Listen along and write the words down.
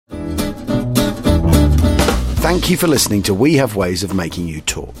Thank you for listening to We Have Ways of Making You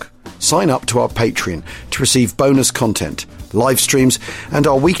Talk. Sign up to our Patreon to receive bonus content, live streams, and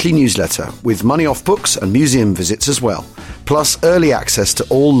our weekly newsletter with money off books and museum visits as well, plus early access to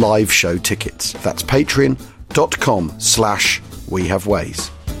all live show tickets. That's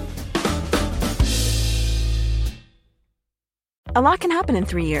patreon.com/wehaveways. A lot can happen in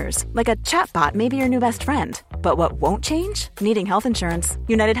 3 years, like a chatbot may be your new best friend. But what won't change? Needing health insurance.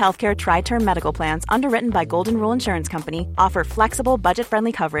 United Healthcare Tri-Term Medical Plans, underwritten by Golden Rule Insurance Company, offer flexible,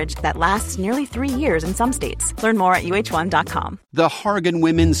 budget-friendly coverage that lasts nearly 3 years in some states. Learn more at uh1.com. The Hargan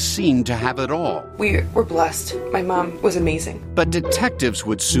women seemed to have it all. We were blessed. My mom was amazing. But detectives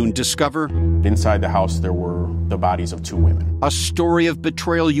would soon discover inside the house there were the bodies of 2 women. A story of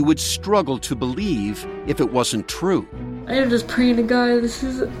betrayal you would struggle to believe if it wasn't true. I am just praying to God, this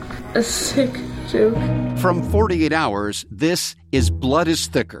is a sick joke. From 48 Hours, this is Blood is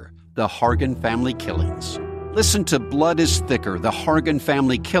Thicker, the Hargan Family Killings. Listen to Blood is Thicker, the Hargan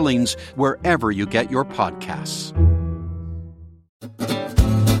Family Killings, wherever you get your podcasts.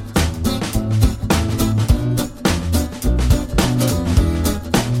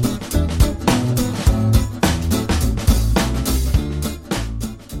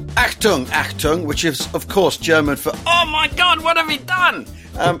 Achtung, which is, of course, German for, oh my God, what have we done?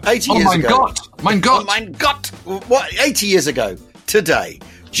 80 years ago. Mein Gott! Oh mein Gott! What, 80 years ago, today,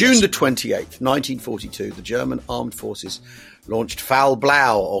 June the 28th, 1942, the German armed forces launched Fall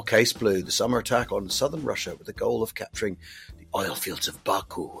Blau, or Case Blue, the summer attack on southern Russia with the goal of capturing the oil fields of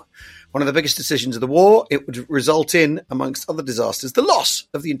Baku. One of the biggest decisions of the war, it would result in, amongst other disasters, the loss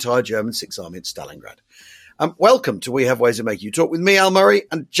of the entire German Sixth Army at Stalingrad. Welcome to We Have Ways of Making You Talk with me, Al Murray,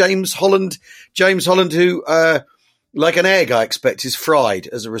 and James Holland. James Holland, who, like an egg, I expect, is fried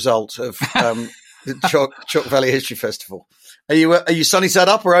as a result of the Chalk Valley History Festival. Are you sunny side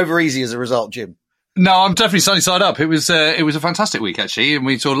up or over easy as a result, Jim? No, I'm definitely sunny side up. It was a fantastic week, actually, and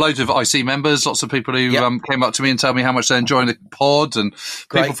we saw loads of IC members, lots of people who came up to me and told me how much they're enjoying the pod, and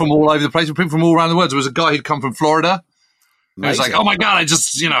people from all over the place, people from all around the world. There was a guy who'd come from Florida. He was like, "Oh my God,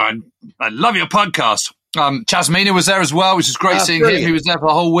 I love your podcast." Chaz Mina was there as well, which is great seeing him. He was there for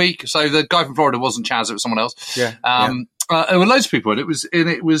the whole week. So the guy from Florida wasn't Chaz; it was someone else. Yeah. There were loads of people, and it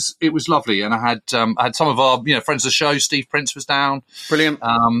was lovely. And I had some of our friends of the show. Steve Prince was down. Brilliant.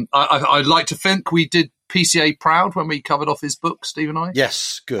 I'd like to think we did PCA proud when we covered off his book, Steve and I.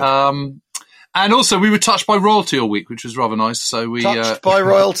 Yes, good. And also, we were touched by royalty all week, which was rather nice. So we touched by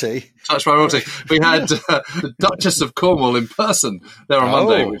royalty. Touched by royalty. We had the Duchess of Cornwall in person there on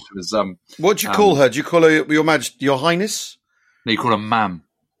Monday, which was. What do you call her? Do you call her Your Majesty, Your Highness? No, you call her Ma'am.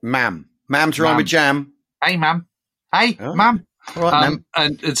 Ma'am to rhyme with jam. Hey, Ma'am. Hey, Ma'am. All right, Ma'am.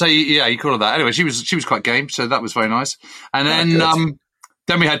 And so you call her that. Anyway, she was quite game, so that was very nice. And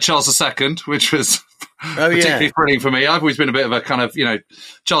then we had Charles II, which was. Particularly thrilling for me. I've always been a bit of a kind of,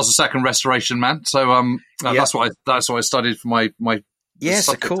 Charles II restoration man. So that's what I studied for my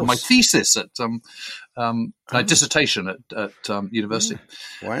of course, my thesis at dissertation at university.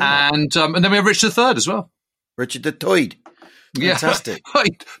 Wow. And then we have Richard III as well. Richard the Toyd. Fantastic. Yeah.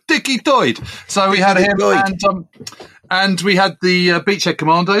 Dickie Toyd. So we had him and we had the Beachhead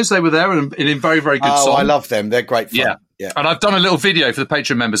Commandos. They were there and in very, very good song. I love them. They're great fun. Yeah. And I've done a little video for the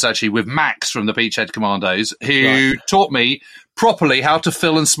Patreon members, actually, with Max from the Beachhead Commandos, who taught me properly how to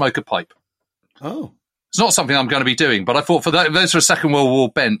fill and smoke a pipe. Oh. It's not something I'm going to be doing, but I thought for those for a Second World War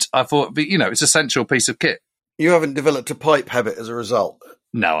bent, I thought, it's an essential piece of kit. You haven't developed a pipe habit as a result?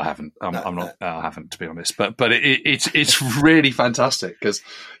 No, I haven't. I haven't, to be honest. But it's really fantastic because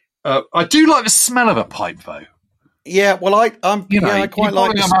I do like the smell of a pipe, though. Yeah, well, I quite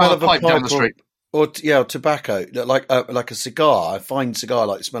like the smell of a pipe down the street. Or tobacco, like a cigar. I find cigar I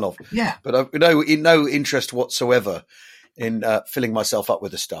like the smell of. Yeah, but I've no interest whatsoever in filling myself up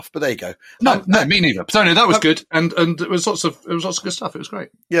with the stuff. But there you go. No, me neither. But no, that was good, and it was lots of good stuff. It was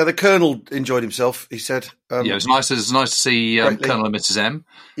great. Yeah, the Colonel enjoyed himself. He said, "Yeah, it was nice. It was nice to see Colonel and Mrs. M.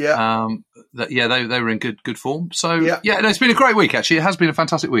 Yeah, they were in good form. So it's been a great week. Actually, it has been a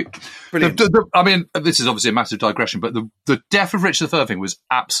fantastic week. Brilliant. I mean, this is obviously a massive digression, but the death of Richard III thing was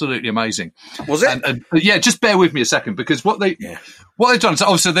absolutely amazing. Was it? And just bear with me a second because what they've done is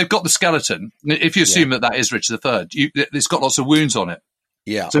obviously they've got the skeleton. If you assume that is Richard III, it's got lots of wounds on it.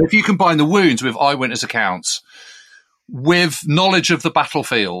 Yeah. So if you combine the wounds with eyewitness accounts, with knowledge of the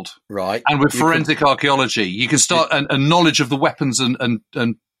battlefield, right, and with forensic archaeology, you can start and knowledge of the weapons and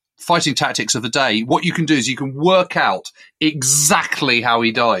fighting tactics of the day. What you can do is you can work out exactly how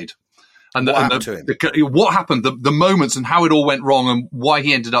he died. And what happened to him? What happened, the moments and how it all went wrong and why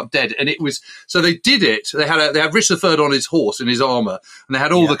he ended up dead. And it was, so they did it. They had Richard III on his horse in his armour, and they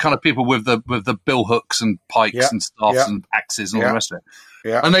had all the kind of people with the bill hooks and pikes and staffs and axes and all the rest of it.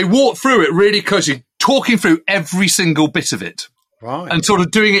 Yeah. And they walked through it really closely, talking through every single bit of it. Right. And sort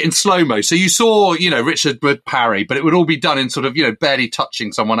of doing it in slow-mo. So you saw, Richard would parry, but it would all be done in sort of, barely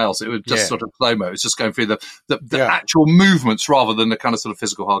touching someone else. It would just sort of slow-mo. It's just going through the actual movements rather than the kind of sort of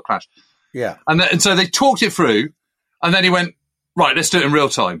physical hard clash. Yeah. And so they talked it through, and then he went, right, let's do it in real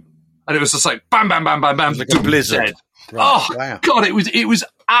time. And it was just like, bam, bam, bam, bam, bam. Like a blizzard. Right. Oh, wow. God, it was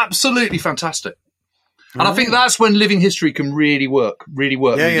absolutely fantastic. And I think that's when living history can really work really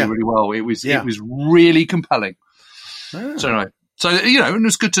well. It was really compelling. Oh. So anyway. So, and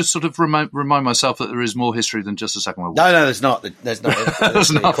it's good to sort of remind myself that there is more history than just the Second World War. No, there's not. There's not.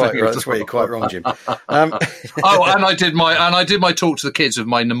 That's where you're quite wrong, Jim. And I did my talk to the kids of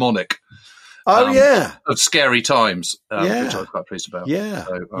my mnemonic. Of scary times, which I was quite pleased about. Yeah,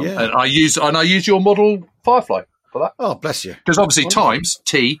 so, and I used your model Firefly for that. Oh, bless you! Because obviously times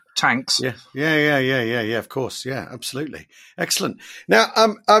tanks. Yeah. Of course, yeah, absolutely, excellent. Now,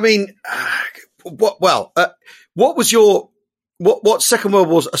 what was your what Second World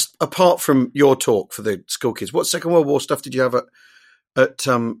War, apart from your talk for the school kids? What Second World War stuff did you have at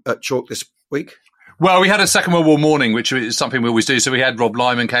Chalk this week? Well, we had a Second World War morning, which is something we always do. So we had Rob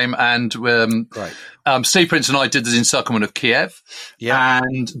Lyman came, and Steve Prince and I did the encirclement of Kiev. Yeah.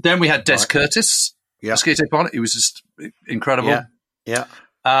 And then we had Des Curtis, Mosquito Pilot. It was just incredible. Yeah.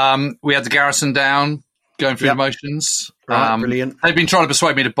 We had the garrison down, going through the motions. Brilliant. They've been trying to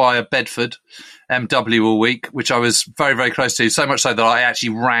persuade me to buy a Bedford MW all week, which I was very, very close to, so much so that I actually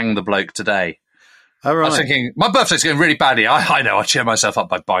rang the bloke today. All right. I was thinking, my birthday's going really badly. I know, I cheer myself up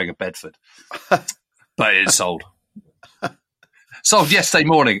by buying a Bedford. But it's sold. Sold yesterday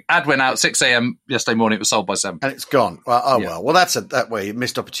morning. Ad went out 6 a.m. yesterday morning. It was sold by 7. And it's gone. Well, well, that's that way. You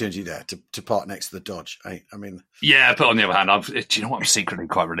missed opportunity there to park next to the Dodge. I mean, yeah. But on the other hand, do you know what? I'm secretly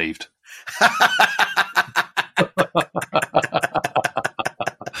quite relieved.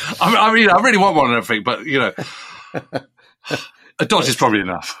 I really want one and everything, but a Dodge is probably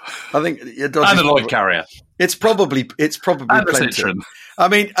enough. I think a Dodge and a Lloyd Carrier. It's probably and plenty. Citroen. I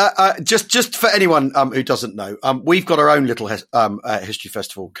mean, just for anyone who doesn't know, we've got our own little history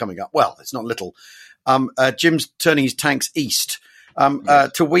festival coming up. Well, it's not little. Jim's turning his tanks east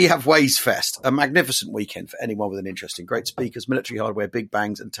to We Have Ways Fest, a magnificent weekend for anyone with an interest in great speakers, military hardware, big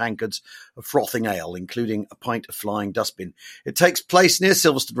bangs and tankards of frothing ale, including a pint of flying dustbin. It takes place near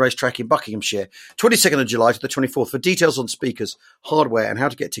Silverstone Racetrack in Buckinghamshire, 22nd of July to the 24th. For details on speakers, hardware and how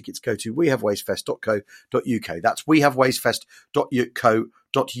to get tickets, go to wehavewaysfest.co.uk. That's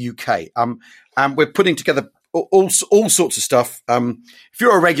wehavewaysfest.co.uk. And we're putting together all sorts of stuff. If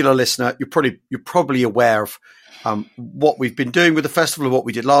you're a regular listener, you're probably aware of what we've been doing with the festival and what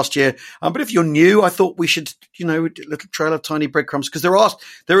we did last year. But if you're new, I thought we should, a little trail of tiny breadcrumbs, because there are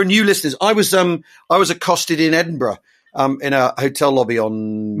new listeners. I was accosted in Edinburgh in a hotel lobby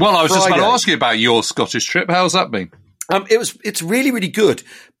on Well, I was Friday. just about to ask you about your Scottish trip. How's that been? It's really, really good.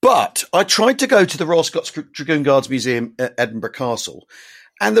 But I tried to go to the Royal Scots Dragoon Guards Museum at Edinburgh Castle.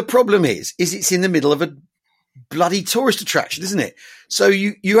 And the problem is it's in the middle of a bloody tourist attraction, isn't it? So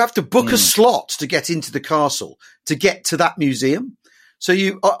you have to book a slot to get into the castle to get to that museum. So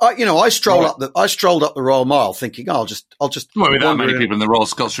I strolled up the Royal Mile thinking, I'll just. Well, with that many people in the Royal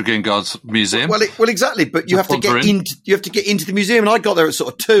Scots Dragoon Guards Museum. Well, exactly. But you have to get into the museum, and I got there at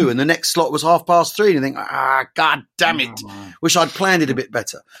sort of 2, and the next slot was 3:30, and you think, God damn it! Wish I'd planned it a bit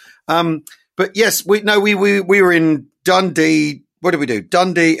better. But yes, we were in Dundee. What did we do?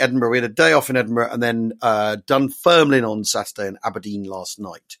 Dundee, Edinburgh. We had a day off in Edinburgh, and then Dunfermline on Saturday and Aberdeen last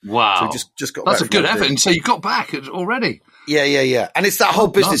night. Wow, so we just got. That's a good effort. And so you got back already. Yeah. And it's that whole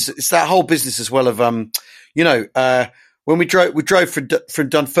business. It's that whole business as well of when we drove from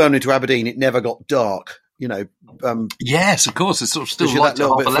Dunfermline to Aberdeen, it never got dark. Yes, of course. It's sort of still light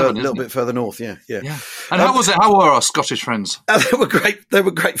till 11:30, a little bit further north. Yeah. And how was it? How were our Scottish friends? They were great. They were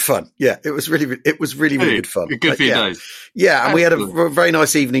great fun. Yeah, it was really good fun. A good few days. Yeah, and we had a very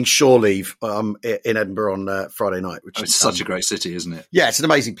nice evening shore leave in Edinburgh on Friday night, which is such a great city, isn't it? Yeah, it's an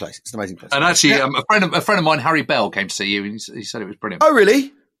amazing place. And actually, a friend of mine, Harry Bell, came to see you, and he said it was brilliant. Oh,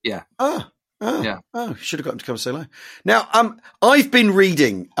 really? Yeah. Should have gotten to come say hello. Now, I've been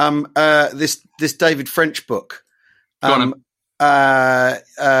reading this David French book. What's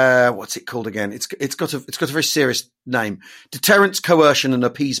it called again? It's got a very serious name: Deterrence, Coercion, and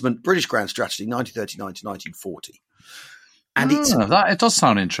Appeasement: British Grand Strategy, 1939 to 1940. And it does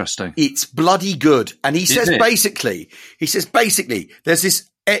sound interesting. It's bloody good. And he says basically, there's this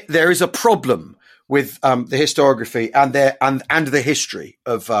there is a problem with the historiography and the history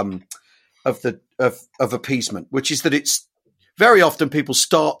of appeasement, which is that it's very often people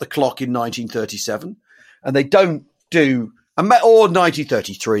start the clock in 1937 and they don't do, or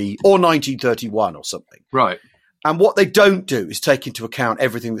 1933 or 1931 or something. Right. And what they don't do is take into account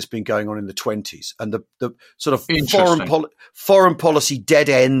everything that's been going on in the 20s and the sort of foreign policy dead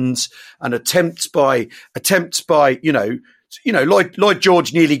ends and attempts by Lloyd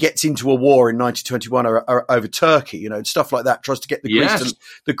George nearly gets into a war in 1921 over Turkey, and stuff like that, tries to get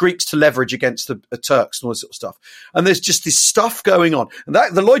the Greeks to leverage against the Turks and all this sort of stuff. And there's just this stuff going on, and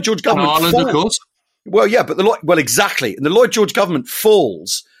that the Lloyd George government, Ireland, of course. Well, yeah, but exactly, and the Lloyd George government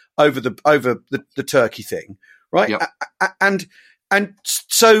falls over the Turkey thing. Right. Yep. And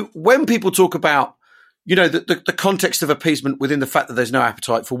so when people talk about, the context of appeasement within the fact that there's no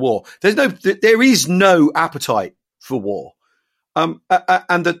appetite for war, there is no appetite for war. And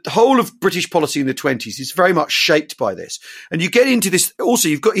the whole of British policy in the 20s is very much shaped by this. And you get into this also,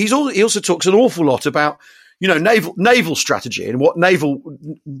 he also talks an awful lot about, naval strategy and what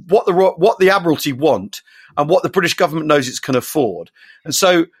the Admiralty want and what the British government knows it can afford. And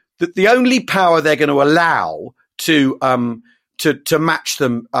so the only power they're going to allow to match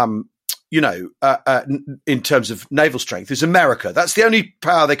them, in terms of naval strength is America. That's the only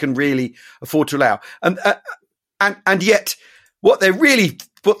power they can really afford to allow. And yet what they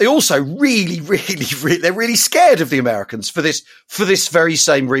also really, they're really scared of the Americans for this very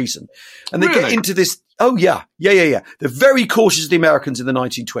same reason. And they get into this. Oh yeah. They're very cautious of the Americans in the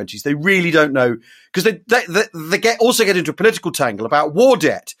 1920s. They really don't know, because they get into a political tangle about war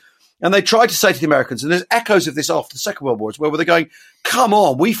debt. And they try to say to the Americans, and there's echoes of this after the Second World War as well, where they're going, come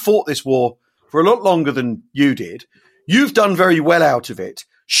on, we fought this war for a lot longer than you did. You've done very well out of it.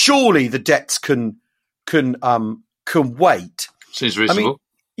 Surely the debts can wait. Seems reasonable.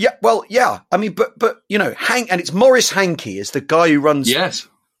 But and it's Maurice Hankey is the guy who runs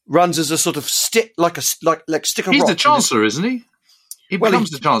as a sort of stick, like stick of rock. He's the Chancellor, isn't he? He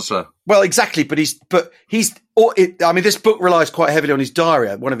becomes the Chancellor. Well, exactly, but this book relies quite heavily on his diary,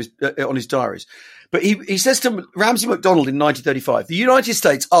 on his diaries. But he says to Ramsay MacDonald in 1935, the United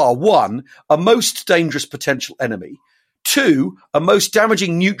States are 1, a most dangerous potential enemy, 2, a most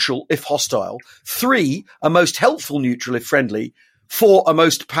damaging neutral if hostile, 3, a most helpful neutral if friendly, 4, a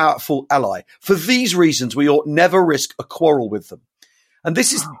most powerful ally. For these reasons, we ought never risk a quarrel with them. And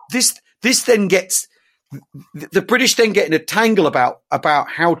this then gets. The British then get in a tangle about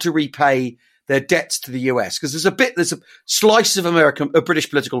how to repay their debts to the US, because there's a slice of British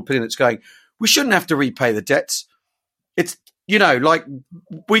political opinion that's going, we shouldn't have to repay the debts. It's, like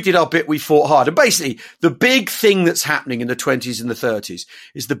we did our bit, we fought hard. And basically the big thing that's happening in the 20s and the 30s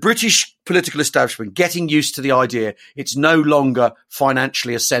is the British political establishment getting used to the idea it's no longer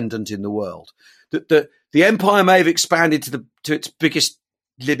financially ascendant in the world. The empire may have expanded to its biggest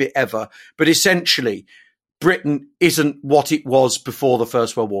limit ever, but essentially Britain isn't what it was before the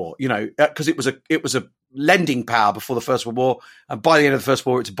First World War, because it was a lending power before the First World War, and by the end of the First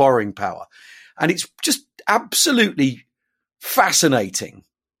World War, it's a borrowing power. And it's just absolutely fascinating,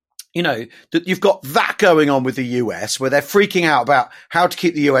 that you've got that going on with the US, where they're freaking out about how to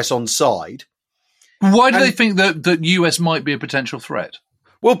keep the US on side. Why do they think that US might be a potential threat?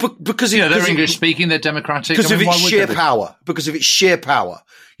 Well, because they're English speaking, they're democratic. Because of its sheer power. Because of its sheer power,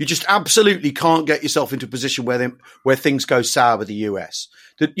 you just absolutely can't get yourself into a position where things go sour with the US.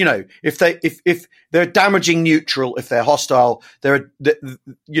 That if they're damaging neutral, if they're hostile,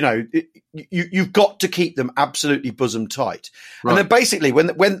 you've got to keep them absolutely bosom tight. Right. And then basically, when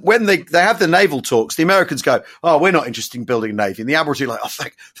they have the naval talks, the Americans go, "Oh, we're not interested in building a navy," and the Admiralty are like, "Oh,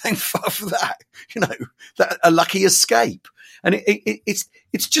 thank fuck for that," that a lucky escape. And it's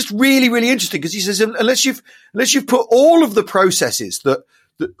just really, really interesting, because he says, unless you've put all of the processes that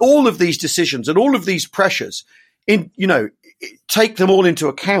all of these decisions and all of these pressures in, take them all into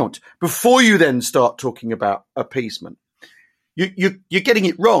account before you then start talking about appeasement, you're getting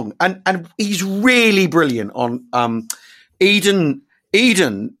it wrong. And he's really brilliant on Eden.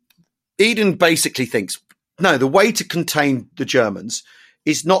 Eden basically thinks, no, the way to contain the Germans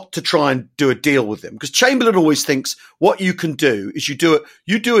is not to try and do a deal with them, because Chamberlain always thinks what you can do is you do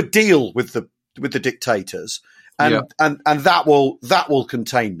a deal with the dictators, and that will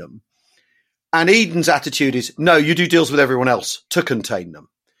contain them. And Eden's attitude is, no, you do deals with everyone else to contain them.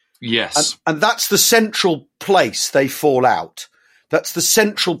 Yes, and that's the central place they fall out. That's the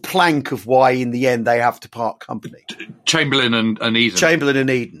central plank of why, in the end, they have to part company. Chamberlain and Eden. Chamberlain and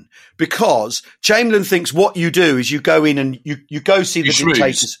Eden. Because Chamberlain thinks what you do is you go in and you go see the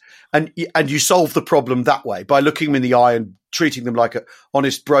dictators and you solve the problem that way by looking them in the eye and treating them like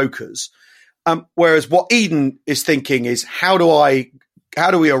honest brokers. Whereas what Eden is thinking is, how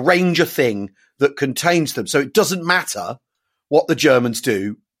do we arrange a thing that contains them? So it doesn't matter what the Germans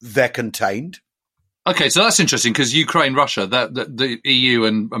do, they're contained. Okay, so that's interesting because Ukraine, Russia, the EU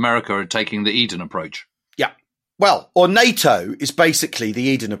and America are taking the Eden approach. Yeah. Well, or NATO is basically the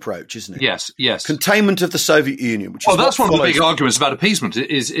Eden approach, isn't it? Yes. Containment of the Soviet Union. Which is that's one of the big arguments about appeasement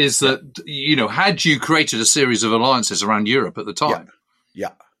is that, had you created a series of alliances around Europe at the time,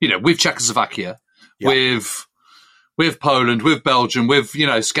 with Czechoslovakia, with Poland, with Belgium, with,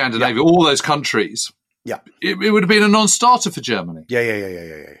 Scandinavia, all those countries, it would have been a non-starter for Germany.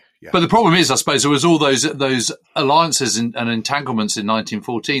 Yeah. But the problem is, I suppose, there was all those alliances and entanglements in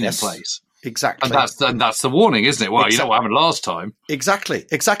 1914 in place. Exactly. And that's the warning, isn't it? Well, you know what happened last time. Exactly.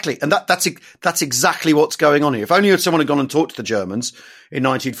 And that's exactly what's going on here. If only someone had gone and talked to the Germans in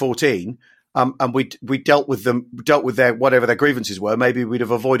 1914, and we dealt with their whatever their grievances were, maybe we'd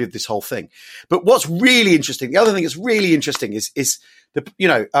have avoided this whole thing. But what's really interesting, the other thing that's really interesting is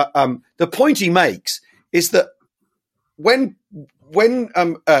the point he makes is that when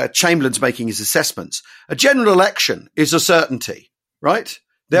Chamberlain's making his assessments, a general election is a certainty, right?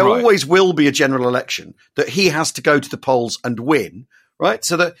 There always will be a general election that he has to go to the polls and win, right?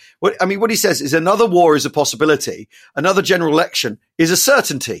 So what he says is another war is a possibility. Another general election is a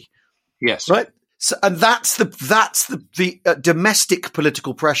certainty. Yes. Right. So, and that's the domestic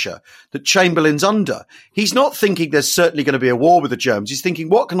political pressure that Chamberlain's under. He's not thinking there's certainly going to be a war with the Germans. He's thinking,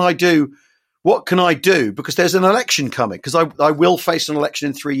 what can I do? What can I do? Because there's an election coming, because I will face an election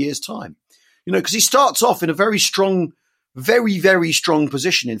in 3 years' time. Because he starts off in a very strong, very, very strong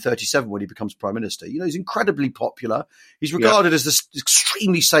position in 1937 when he becomes prime minister. He's incredibly popular. He's regarded as this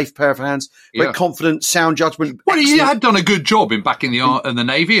extremely safe pair of hands, very confident, sound judgment. Well, he had done a good job in backing the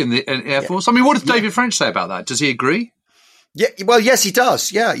Navy and the Air Force. I mean, what does David French say about that? Does he agree? Yeah, well, yes, he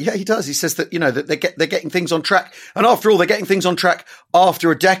does. Yeah, he does. He says that, that they're getting things on track. And after all, they're getting things on track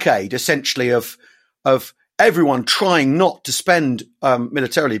after a decade, essentially, of everyone trying not to spend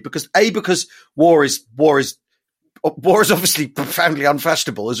militarily, because war is obviously profoundly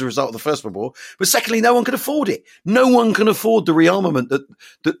unfashionable as a result of the First World War. But secondly, no one can afford it. No one can afford the rearmament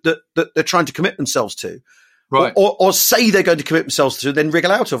that they're trying to commit themselves to. Right. Or say they're going to commit themselves to, then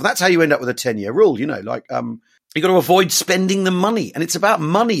wriggle out of. That's how you end up with a 10-year rule, you've got to avoid spending the money. And it's about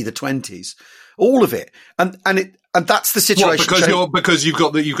money, the 20s. All of it. And that's the situation. Because you've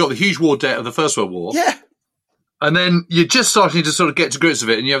got the huge war debt of the First World War. Yeah. And then you're just starting to sort of get to grips with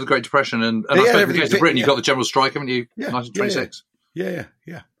it, and you have the Great Depression, and I suppose in the case of Britain, you've got the general strike, haven't you? 1926. Yeah.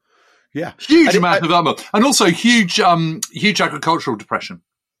 Huge amount of armor, and also huge agricultural depression.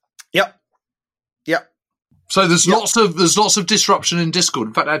 Yep. So there's lots of disruption and discord.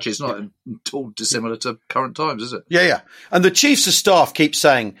 In fact, actually, it's not at all dissimilar to current times, is it? Yeah. And the chiefs of staff keep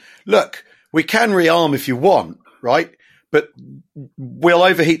saying, "Look, we can rearm if you want, right? But we'll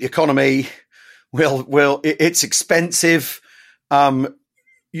overheat the economy. It's expensive. Obviously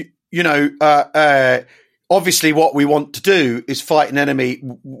what we want to do is fight an enemy.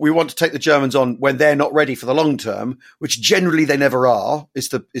 We want to take the Germans on when they're not ready for the long term, which generally they never are, is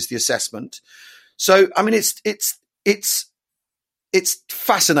the assessment. So, I mean, it's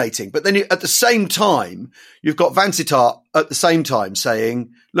fascinating. But then at the same time, you've got Vansittart at the same time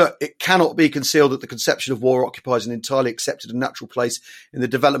saying, look, it cannot be concealed that the conception of war occupies an entirely accepted and natural place in the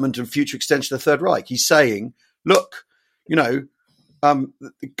development and future extension of the Third Reich. He's saying, look, Goering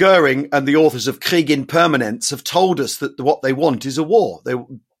and the authors of Krieg in Permanence have told us that what they want is a war. They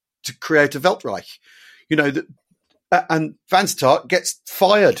want to create a Weltreich. And Vansittart gets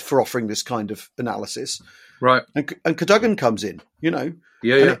fired for offering this kind of analysis. Right. And Cadogan comes in, Yeah.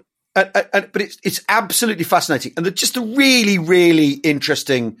 But it's absolutely fascinating. And just the really, really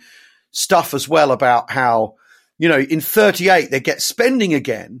interesting stuff as well about how, in 1938 they get spending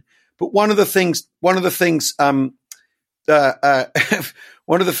again. But one of the things that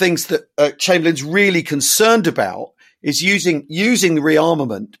Chamberlain's really concerned about is using the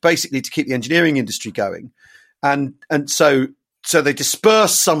rearmament basically to keep the engineering industry going. And so they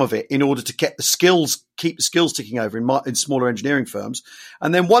disperse some of it in order to keep the skills ticking over in smaller engineering firms.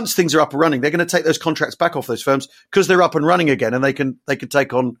 And then once things are up and running, they're going to take those contracts back off those firms because they're up and running again, and they can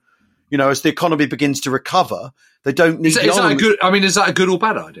take on, as the economy begins to recover, they don't need. Is that a good or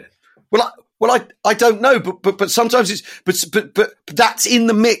bad idea? Well, I don't know, but sometimes but that's in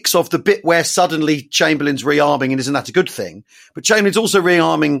the mix of the bit where suddenly Chamberlain's rearming, and isn't that a good thing? But Chamberlain's also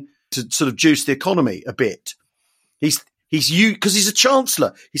rearming to sort of juice the economy a bit. Because he's a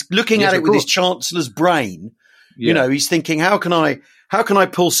chancellor. He's looking at it with his chancellor's brain. Yeah. He's thinking, how can I how can I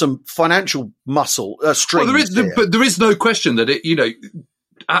pull some financial muscle strings? Well, but there is no question that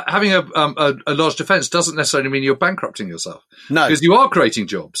having a large defence doesn't necessarily mean you're bankrupting yourself. No, because you are creating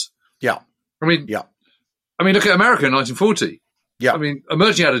jobs. Yeah, I mean, look at America in 1940. Yeah, I mean,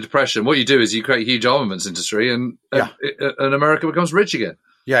 emerging out of depression, what you do is you create a huge armaments industry, and America becomes rich again.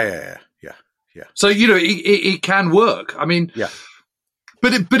 Yeah. So it can work. I mean,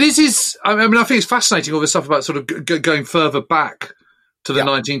 but I think it's fascinating all this stuff about sort of going further back to the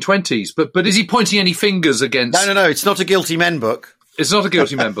 1920s. But is he pointing any fingers against? No. It's not a guilty men book. It's not a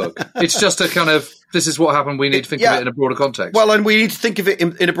guilty men book. It's just a kind of, this is what happened. We need to think of it in a broader context. Well, and we need to think of it in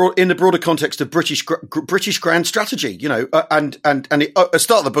the broader context of British grand strategy. And at the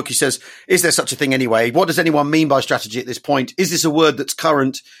start of the book, he says, "Is there such a thing anyway? What does anyone mean by strategy at this point? Is this a word that's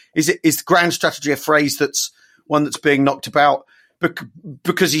current? Is grand strategy a phrase that's one that's being knocked about?"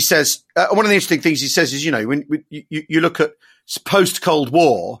 Because he says one of the interesting things he says is, when you look at post Cold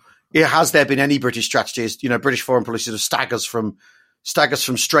War, has there been any British strategies? British foreign policy sort of staggers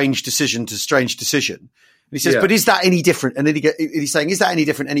from strange decision to strange decision. And he says, but is that any different? And then he's saying, is that any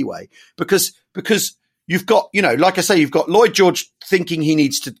different anyway? Because you've got, like I say, you've got Lloyd George thinking he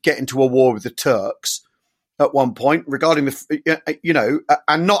needs to get into a war with the Turks at one point regarding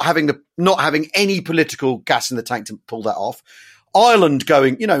and not having any political gas in the tank to pull that off. Ireland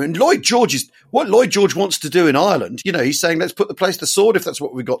going, and what Lloyd George wants to do in Ireland, he's saying, let's put the place to the sword if that's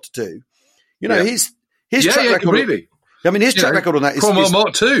what we've got to do. His track record. Completely. I mean, his track record on that is Cromwell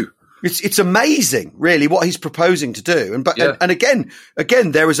Mark II. It's amazing, really, what he's proposing to do. And again,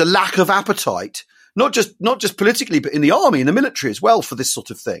 there is a lack of appetite, not just politically, but in the army, in the military as well, for this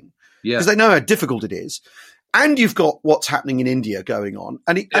sort of thing, because they know how difficult it is. And you've got what's happening in India going on,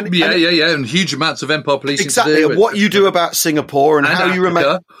 and huge amounts of empire policing. Exactly, and what you do about Singapore and how you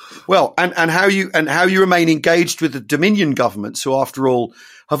remain and how you remain engaged with the Dominion governments, who, after all,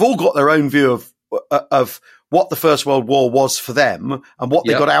 have all got their own view of what the First World War was for them and what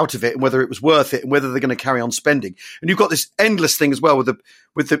they got out of it, and whether it was worth it, and whether they're going to carry on spending. And you've got this endless thing as well with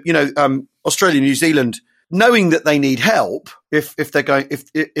the Australia, New Zealand, knowing that they need help if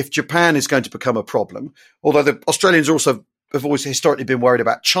Japan is going to become a problem. Although the Australians also have always historically been worried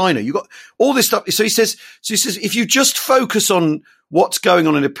about China. You've got all this stuff. So he says, if you just focus on what's going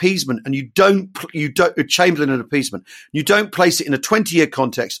on in appeasement, and you don't Chamberlain and appeasement, you don't place it in a 20-year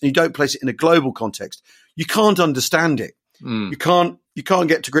context, and you don't place it in a global context, you can't understand it. You can't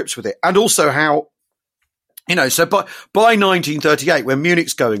get to grips with it. And also how, so by 1938, when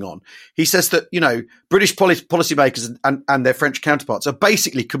Munich's going on, he says that, British policymakers and their French counterparts are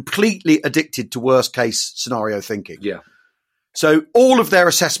basically completely addicted to worst case scenario thinking. Yeah. So all of their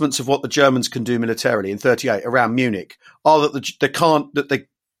assessments of what the Germans can do militarily in 38 around Munich are that they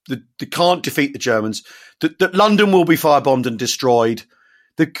can't defeat the Germans, that London will be firebombed and destroyed.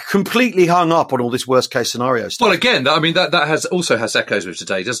 They're completely hung up on all this worst case scenario stuff. Well, again, I mean, that also has echoes with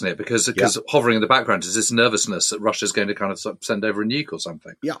today, doesn't it? Because hovering in the background is this nervousness that Russia's going to kind of send over a nuke or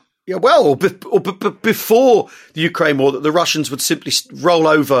something. Yeah. Yeah, well, before the Ukraine war, that the Russians would simply roll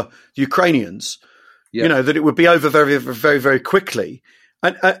over the Ukrainians, that it would be over very, very, very quickly.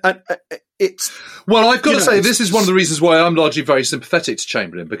 And it's... Well, I've got to say, this is one of the reasons why I'm largely very sympathetic to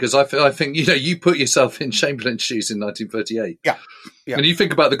Chamberlain, because I think, you put yourself in Chamberlain's shoes in 1938. Yeah. And you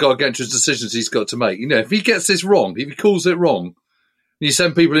think about the gargantuan decisions he's got to make. If he gets this wrong, if he calls it wrong, and you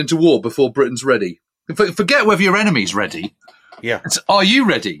send people into war before Britain's ready. Forget whether your enemy's ready. Yeah. Are you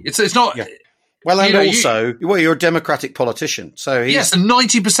ready? It's not... Yeah. Well, and also, you're a democratic politician. So yes, and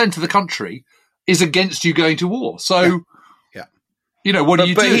 90% of the country is against you going to war. So... what do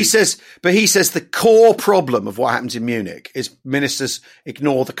you do? He says the core problem of what happens in Munich is ministers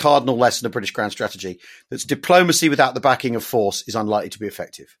ignore the cardinal lesson of British grand strategy. That's diplomacy without the backing of force is unlikely to be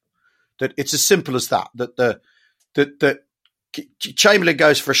effective. That it's as simple as that. That Chamberlain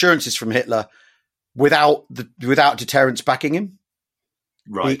goes for assurances from Hitler without deterrence backing him.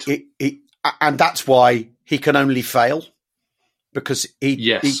 Right. And that's why he can only fail, because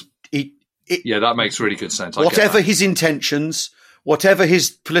that makes really good sense. Whatever his intentions, whatever his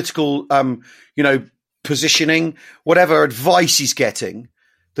political, positioning, whatever advice he's getting,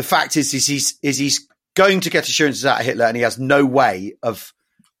 the fact is he's going to get assurances out of Hitler, and he has no way of.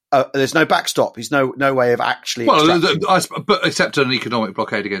 There's no backstop. He's no way of actually. But except an economic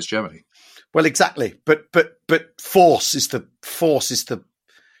blockade against Germany. Well, exactly. But force is the.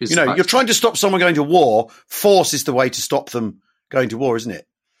 You're trying to stop someone going to war. Force is the way to stop them going to war, isn't it?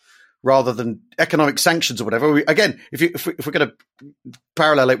 Rather than economic sanctions or whatever. If we're going to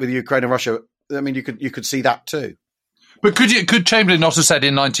parallel it with Ukraine and Russia, I mean, you could see that too. But could Chamberlain not have said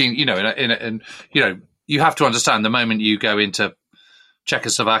in 19, you have to understand the moment you go into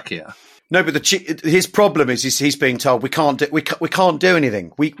Czechoslovakia. No, but his problem is he's being told we can't do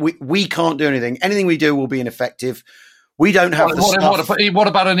anything. We can't do anything. Anything we do will be ineffective. We don't have the stuff. What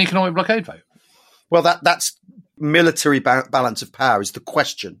about an economic blockade vote? Well, that's military balance of power is the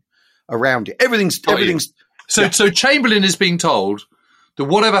question around it. Everything's. So Chamberlain is being told that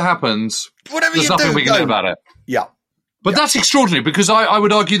whatever happens, there's nothing we can do about it. Yeah. But that's extraordinary because I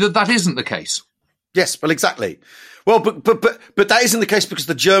would argue that isn't the case. Yes, well, exactly. Well, but that isn't the case because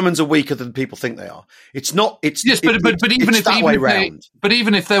the Germans are weaker than people think they are. It's not. It's yes, but even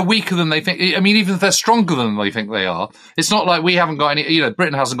if they're weaker than they think, I mean, even if they're stronger than they think they are, it's not like we haven't got any. You know,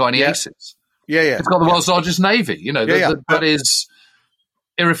 Britain hasn't got any aces. Yeah. It's got the world's largest navy. You know, that is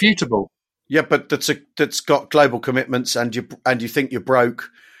irrefutable. Yeah, but that's got global commitments, and you think you're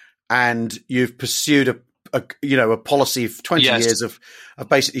broke, and you've pursued a policy of 20 years of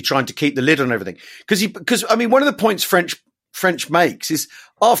basically trying to keep the lid on everything. Because I mean, one of the points French makes is,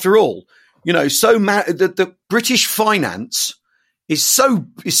 after all, you know, the British finance is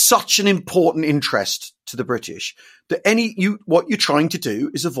such an important interest to the British that what you're trying to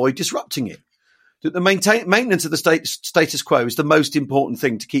do is avoid disrupting it. That the maintenance of the status quo is the most important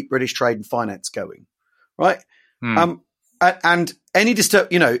thing to keep British trade and finance going, right? And any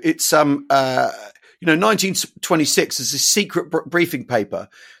disturb, you know, it's 1926 is a secret briefing paper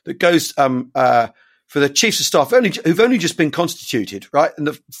that goes for the chiefs of staff who've only just been constituted, right? And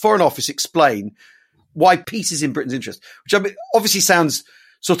the Foreign Office explain why peace is in Britain's interest, which I mean, obviously sounds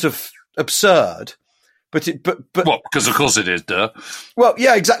sort of absurd, but well, because of course it is, duh. Well,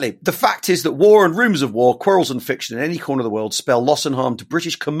 yeah, exactly. The fact is that war and rumours of war, quarrels and fiction in any corner of the world spell loss and harm to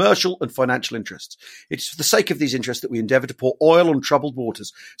British commercial and financial interests. It's for the sake of these interests that we endeavour to pour oil on troubled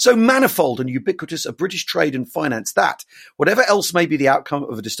waters. So manifold and ubiquitous are British trade and finance that, whatever else may be the outcome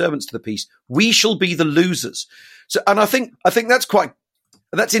of a disturbance to the peace, we shall be the losers. So, and I think that's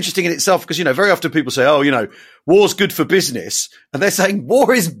interesting in itself because, you know, very often people say, oh, you know, war's good for business. And they're saying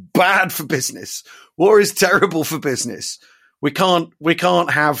war is bad for business. War is terrible for business. We can't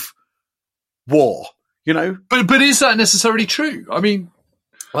have war, you know? But is that necessarily true? I mean,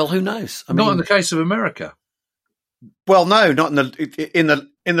 well, who knows? Not in the case of America. Well, no, not in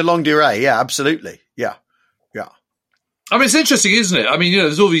the longue durée. Yeah, absolutely. Yeah. I mean, it's interesting, isn't it? I mean, you know,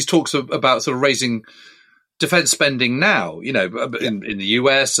 there's all these talks about sort of raising defense spending now, you know, in the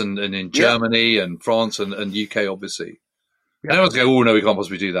US and in Germany and France and UK, obviously. And everyone's going, oh, no, we can't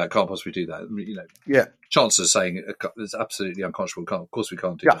possibly do that. You know, Chancellor's saying it's absolutely unconscionable. Of course we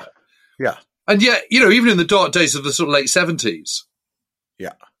can't do that. Yeah. And yet, you know, even in the dark days of the sort of late 70s,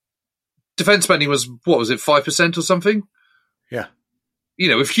 defense spending was, 5% or something? Yeah. You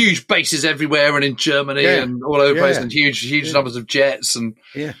know, with huge bases everywhere and in Germany and all over the place and huge numbers of jets and...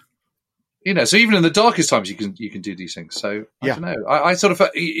 Yeah. You know, so even in the darkest times, you can do these things. So I don't know. I sort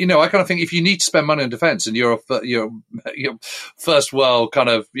of, you know, I kind of think if you need to spend money on defence and you're first world kind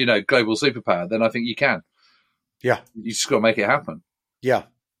of, you know, global superpower, then I think you can. Yeah, you just got to make it happen. Yeah.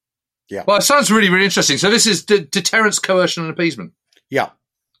 Well, it sounds really, really interesting. So this is deterrence, coercion, and appeasement. Yeah.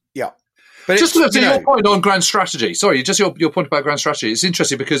 But just to your point on grand strategy. Sorry, just your point about grand strategy. It's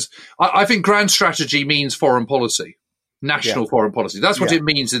interesting because I think grand strategy means foreign policy. National foreign policy. That's what it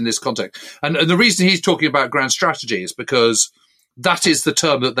means in this context. And the reason he's talking about grand strategy is because that is the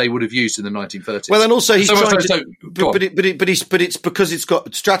term that they would have used in the 1930s. Well, and also he's but it's because it's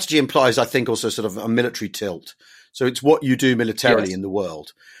got strategy implies, I think, also sort of a military tilt. So it's what you do militarily in the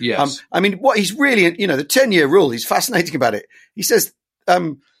world. Yes. I mean, what he's really, you know, the 10-year rule, he's fascinating about it. He says,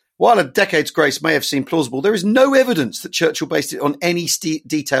 while a decade's grace may have seemed plausible, there is no evidence that Churchill based it on any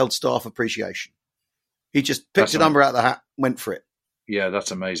detailed staff appreciation. He just picked a number out of the hat, went for it. Yeah,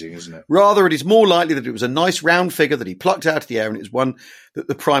 that's amazing, isn't it? Rather, it is more likely that it was a nice round figure that he plucked out of the air, and it was one that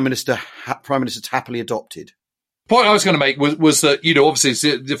the Prime Minister's happily adopted. The point I was going to make was that, you know, obviously it's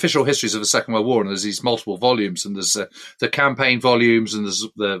the official histories of the Second World War, and there's these multiple volumes, and there's the campaign volumes, and there's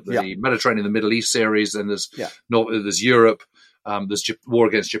the Mediterranean, the Middle East series, and there's there's Europe, there's War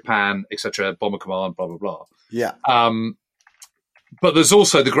Against Japan, etc., Bomber Command, blah, blah, blah. Yeah. But there's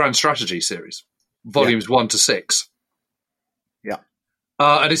also the Grand Strategy series. Volumes 1 to 6. Yeah.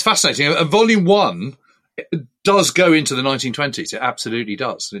 And it's fascinating. And Volume 1 does go into the 1920s. It absolutely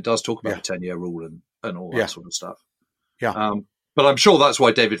does. And it does talk about the 10-year rule and all that sort of stuff. Yeah. But I'm sure that's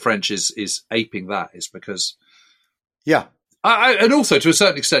why David French is aping that, is because... Yeah. And also, to a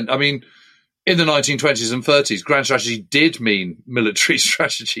certain extent, I mean, in the 1920s and 30s, grand strategy did mean military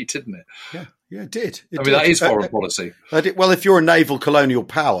strategy, didn't it? Yeah, it did. That is foreign policy. Well, if you're a naval colonial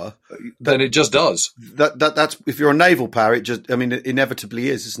power, then it just does. That's if you're a naval power, it inevitably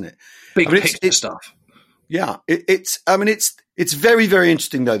is, isn't it? Big picture stuff. Yeah, It's very, very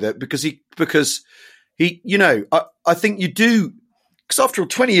interesting though, because he, you know, I think you do, because after all,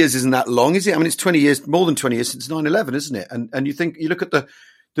 20 years isn't that long, is it? I mean, it's 20 years, more than 20 years since 9/11, isn't it? And you think, you look at the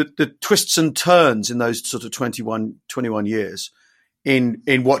twists and turns in those sort of 21 years in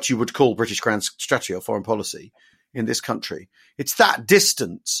what you would call British grand strategy or foreign policy in this country. It's that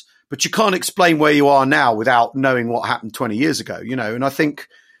distance, but you can't explain where you are now without knowing what happened 20 years ago, you know? And I think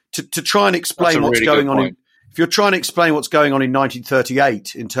to try and explain what's going on if you're trying to explain what's going on in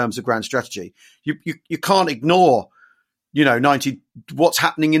 1938 in terms of grand strategy, you can't ignore, you know, what's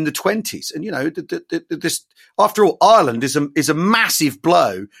happening in the 20s. And, you know, this, after all, Ireland is a massive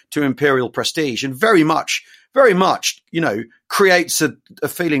blow to imperial prestige and very much, you know, creates a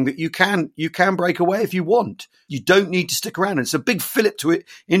feeling that you can break away if you want. You don't need to stick around. And it's a big fillip to it,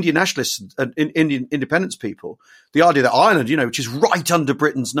 Indian nationalists and Indian independence people. The idea that Ireland, you know, which is right under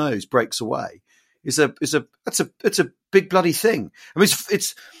Britain's nose, breaks away it's a big bloody thing. I mean,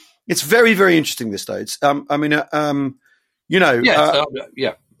 it's very, very interesting, this though. It's, you know,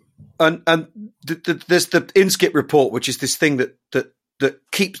 and there's the Inskip report, which is this thing that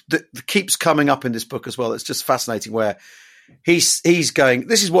keeps coming up in this book as well. It's just fascinating, where he's going,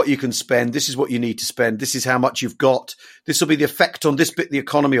 this is what you can spend, this is what you need to spend, this is how much you've got, this will be the effect on this bit of the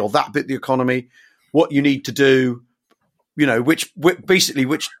economy or that bit of the economy, what you need to do, you know, which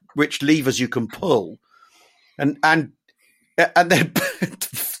levers you can pull, and then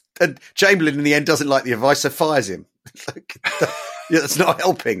and Chamberlain in the end doesn't like the advice, so fires him. That's not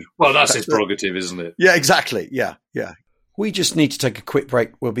helping. Well, that's his prerogative, isn't it? Yeah, exactly. Yeah. We just need to take a quick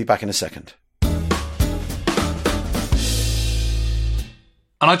break. We'll be back in a second.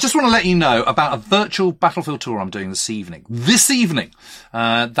 And I just want to let you know about a virtual battlefield tour I'm doing this evening.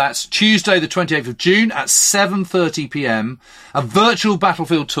 That's Tuesday, the 28th of June at 7:30 p.m. A virtual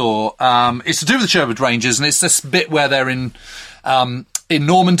battlefield tour. It's to do with the Sherwood Rangers, and it's this bit where they're in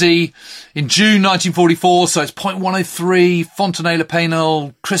Normandy in June 1944. So it's Point 103,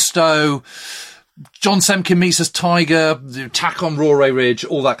 Fontenay-le-Painel, Christo, John Semkin meets as Tiger, the attack on Rauray Ridge,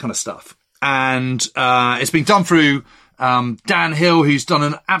 all that kind of stuff. And it's been done through Dan Hill, who's done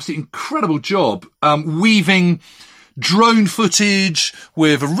an absolutely incredible job weaving drone footage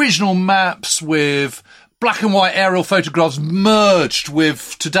with original maps, with black and white aerial photographs merged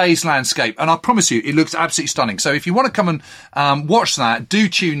with today's landscape. And I promise you, it looks absolutely stunning. So if you want to come and watch that, do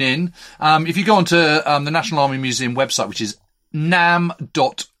tune in. If you go onto the National Army Museum website, which is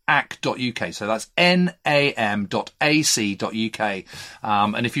nam.ac.uk, so that's nam.ac.uk,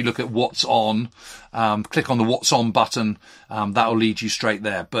 and if you look at what's on, click on the what's on button, that'll lead you straight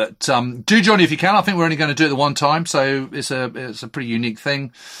there. But do join if you can. I think we're only going to do it the one time, so it's a pretty unique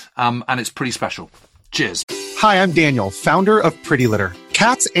thing, and it's pretty special. Cheers. Hi, I'm Daniel, founder of Pretty Litter.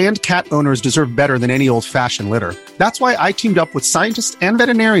 Cats and cat owners deserve better than any old-fashioned litter. That's why I teamed up with scientists and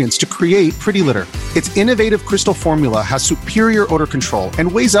veterinarians to create Pretty Litter. Its innovative crystal formula has superior odor control and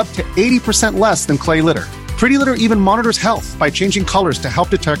weighs up to 80% less than clay litter. Pretty Litter even monitors health by changing colors to help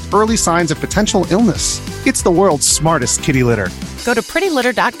detect early signs of potential illness. It's the world's smartest kitty litter. Go to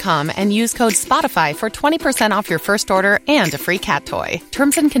prettylitter.com and use code SPOTIFY for 20% off your first order and a free cat toy.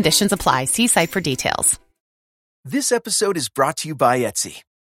 Terms and conditions apply. See site for details. This episode is brought to you by Etsy.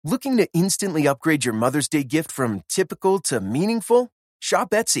 Looking to instantly upgrade your Mother's Day gift from typical to meaningful? Shop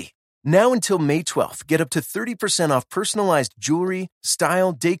Etsy. Now until May 12th, get up to 30% off personalized jewelry,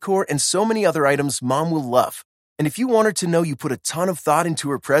 style, decor, and so many other items Mom will love. And if you want her to know you put a ton of thought into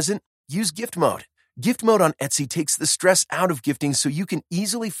her present, use Gift Mode. Gift Mode on Etsy takes the stress out of gifting so you can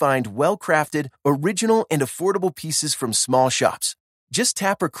easily find well-crafted, original, and affordable pieces from small shops. Just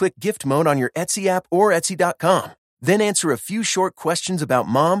tap or click Gift Mode on your Etsy app or Etsy.com. Then answer a few short questions about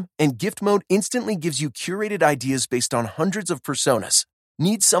Mom, and Gift Mode instantly gives you curated ideas based on hundreds of personas.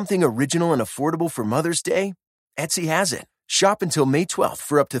 Need something original and affordable for Mother's Day? Etsy has it. Shop until May 12th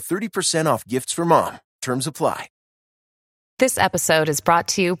for up to 30% off gifts for Mom. Terms apply. This episode is brought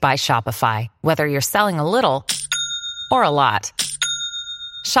to you by Shopify. Whether you're selling a little or a lot,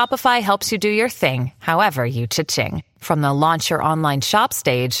 Shopify helps you do your thing, however you cha-ching. From the launch your online shop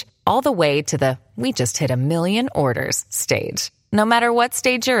stage, all the way to the we just hit 1 million orders stage. No matter what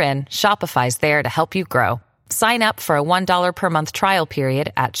stage you're in, Shopify's there to help you grow. Sign up for a $1 per month trial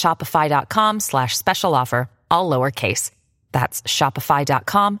period at shopify.com/special offer, all lowercase. That's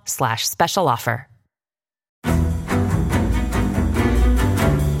shopify.com/special offer.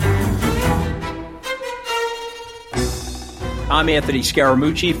 I'm Anthony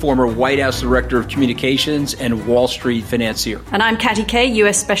Scaramucci, former White House Director of Communications and Wall Street financier. And I'm Katty Kay,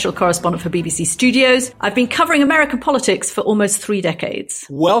 US Special Correspondent for BBC Studios. I've been covering American politics for almost 3 decades.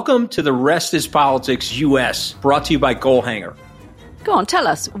 Welcome to The Rest is Politics US, brought to you by Goalhanger. Go on, tell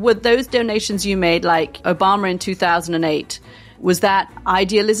us. Were those donations you made, like Obama in 2008, was that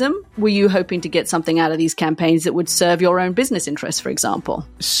idealism? Were you hoping to get something out of these campaigns that would serve your own business interests, for example?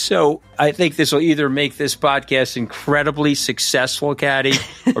 So I think this will either make this podcast incredibly successful, Caddy,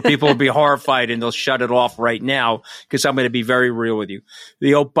 or people will be horrified and they'll shut it off right now because I'm going to be very real with you.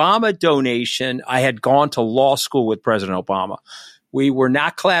 The Obama donation, I had gone to law school with President Obama. We were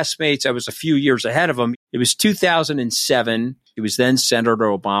not classmates. I was a few years ahead of him. It was 2007. It was then Senator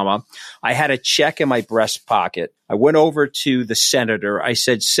Obama. I had a check in my breast pocket. I went over to the senator. I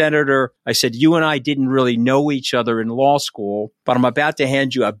said, Senator, you and I didn't really know each other in law school, but I'm about to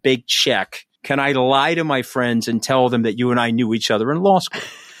hand you a big check. Can I lie to my friends and tell them that you and I knew each other in law school?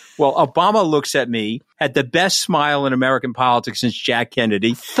 Well, Obama looks at me, had the best smile in American politics since Jack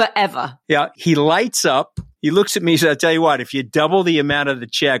Kennedy. Forever. Yeah. He lights up. He looks at me and says, I'll tell you what, if you double the amount of the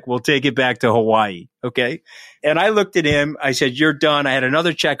check, we'll take it back to Hawaii. Okay. And I looked at him. I said, you're done. I had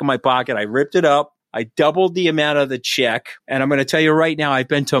another check in my pocket. I ripped it up. I doubled the amount of the check. And I'm going to tell you right now, I've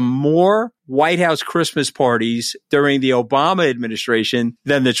been to more White House Christmas parties during the Obama administration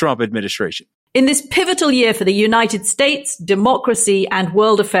than the Trump administration. In this pivotal year for the United States, democracy, and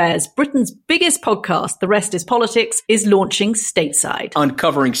world affairs, Britain's biggest podcast, The Rest is Politics, is launching stateside.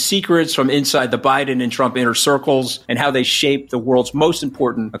 Uncovering secrets from inside the Biden and Trump inner circles and how they shape the world's most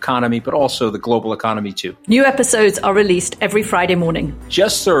important economy, but also the global economy too. New episodes are released every Friday morning.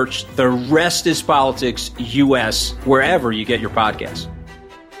 Just search The Rest is Politics US wherever you get your podcasts.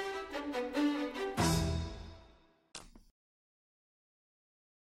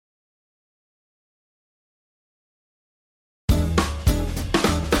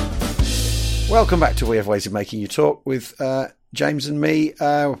 Welcome back to We Have Ways of Making You Talk with James and me.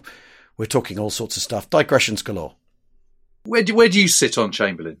 We're talking all sorts of stuff. Digressions galore. Where do you sit on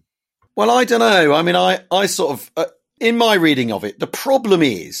Chamberlain? Well, I don't know. I mean, I sort of, in my reading of it, the problem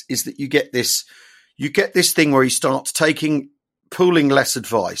is that you get this thing where he starts pooling less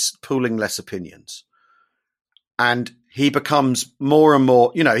advice, pooling less opinions. And he becomes more and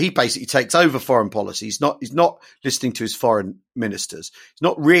more, he basically takes over foreign policy. He's not listening to his foreign ministers. He's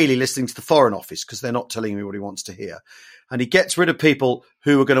not really listening to the Foreign Office because they're not telling him what he wants to hear. And he gets rid of people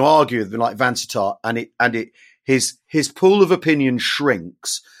who are going to argue with him, like Vansittart, and his pool of opinion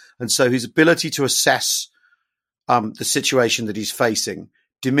shrinks. And so his ability to assess the situation that he's facing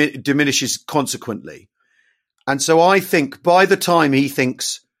diminishes consequently. And so I think by the time he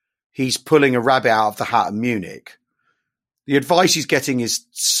thinks he's pulling a rabbit out of the hat in Munich, the advice he's getting is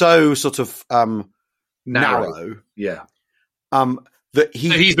so sort of narrow. Yeah. That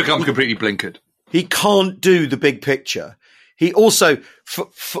he's become completely blinkered. He can't do the big picture. He also,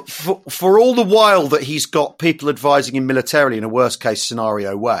 for all the while that he's got people advising him militarily in a worst case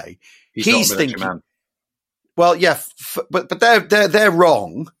scenario way, he's thinking, man. Well, yeah, but they're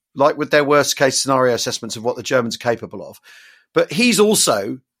wrong, like with their worst case scenario assessments of what the Germans are capable of. But he's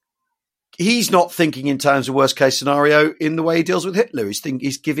not thinking in terms of worst case scenario in the way he deals with Hitler.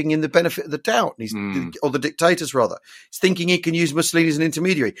 He's giving him the benefit of the doubt, or the dictators rather. He's thinking he can use Mussolini as an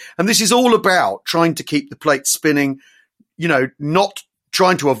intermediary. And this is all about trying to keep the plate spinning, not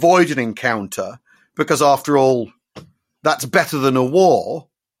trying to avoid an encounter, because after all, that's better than a war.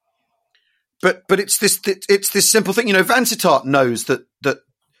 But it's this simple thing. Vansittart knows that the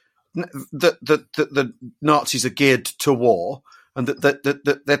Nazis are geared to war, and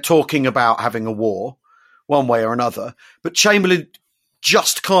that they're talking about having a war one way or another. But Chamberlain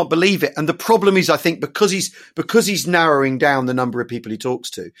just can't believe it. And the problem is, I think, because he's narrowing down the number of people he talks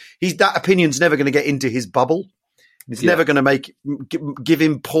to, that opinion's never going to get into his bubble. It's never going to give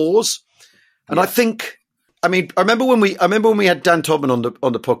him pause. And I think, I remember when we had Dan Todman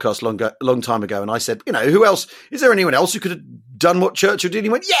on the podcast long time ago, and I said, who else? Is there anyone else who could have done what Churchill did? He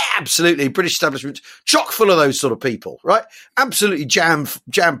went, yeah, absolutely. British establishment chock full of those sort of people, right? Absolutely jam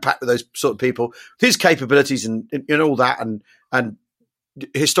packed with those sort of people. His capabilities and all that, and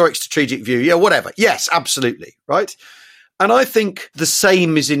historic strategic view, yeah, whatever. Yes, absolutely, right. And I think the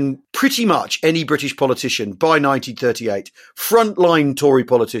same is in pretty much any British politician by 1938. Frontline Tory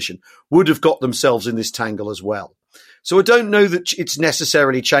politician would have got themselves in this tangle as well. So I don't know that it's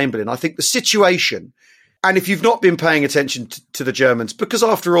necessarily Chamberlain. I think the situation, and if you've not been paying attention to the Germans, because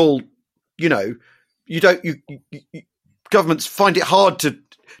after all, governments find it hard to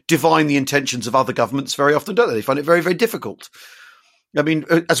divine the intentions of other governments very often, don't they? They find it very, very difficult.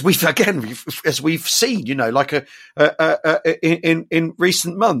 As we've seen, in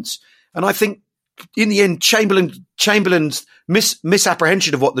recent months. And I think in the end, Chamberlain's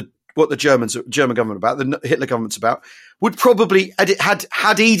misapprehension of what the German government about, the Hitler government's about, would probably,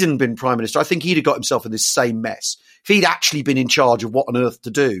 had Eden been prime minister, I think he'd have got himself in this same mess. if he'd actually been in charge of what on earth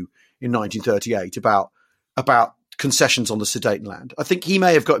to do in 1938 about concessions on the Sudetenland, I think he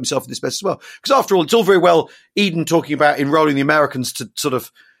may have got himself in this mess as well. Because after all, it's all very well Eden talking about enrolling the Americans to sort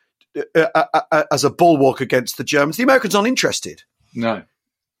of as a bulwark against the Germans. The Americans aren't interested. No.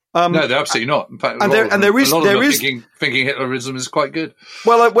 No, they're absolutely not. In fact, thinking Hitlerism is quite good.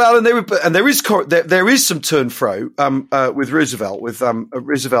 And there is some to and fro with Roosevelt,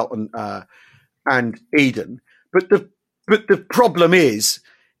 Roosevelt and Eden. But the problem is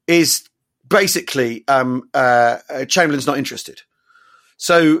basically Chamberlain's not interested.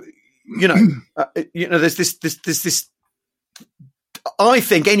 So there's this. I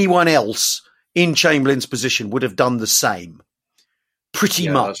think anyone else in Chamberlain's position would have done the same. Pretty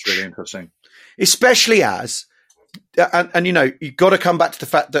much. That's really interesting. Especially as, and you've got to come back to the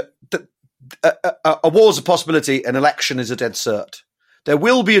fact that a war's a possibility, an election is a dead cert. There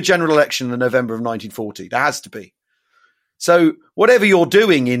will be a general election in November of 1940. There has to be. So whatever you're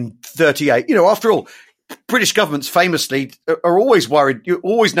doing in 38, after all, British governments famously are always worried. You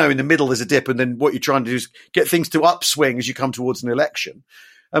always know in the middle there's a dip, and then what you're trying to do is get things to upswing as you come towards an election.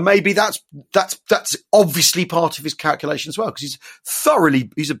 And maybe that's obviously part of his calculation as well, because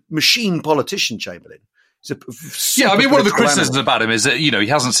he's a machine politician, Chamberlain. One of the criticisms about him is that, he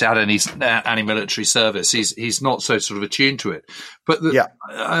hasn't had any military service. He's not so sort of attuned to it. But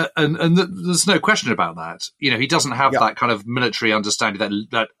there's no question about that. He doesn't have that kind of military understanding,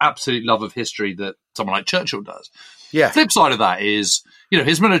 that absolute love of history that someone like Churchill does. Yeah. The flip side of that is,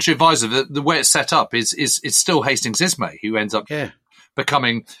 his military advisor, the way it's set up is still Hastings Ismay, who ends up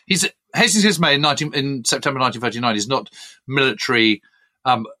becoming Hastings Ismay in September 1939 is not military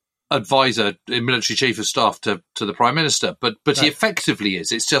advisor, military chief of staff to the Prime Minister, but he effectively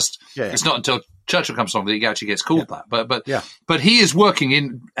is. It's just it's not until Churchill comes along that he actually gets called that. But he is working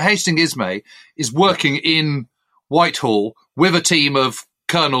in Hastings Ismay is working in Whitehall with a team of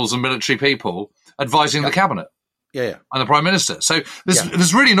colonels and military people advising the cabinet and the Prime Minister. So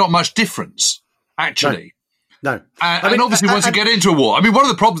there's really not much difference actually. No. And obviously once you get into a war, one of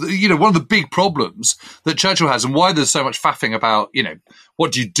the problems, one of the big problems that Churchill has and why there's so much faffing about,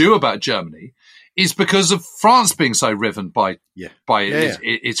 what do you do about Germany is because of France being so riven by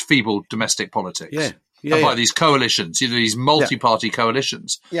its feeble domestic politics. And by these coalitions, these multi-party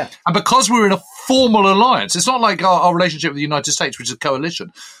coalitions. Yeah. And because we're in a formal alliance, it's not like our relationship with the United States, which is a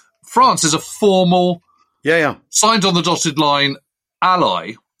coalition. France is a formal, signed on the dotted line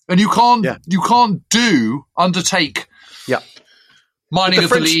ally. And you can't undertake mining of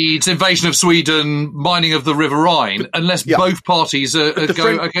the Leeds, invasion of Sweden, mining of the River Rhine, unless both parties are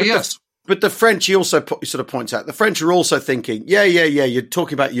going, yes. But the French, he also sort of points out, the French are also thinking, you're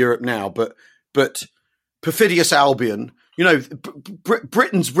talking about Europe now, but perfidious Albion,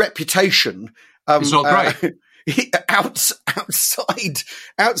 Britain's reputation it's not great.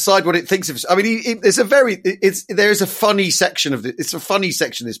 outside what it thinks of. There's a funny section of it's a funny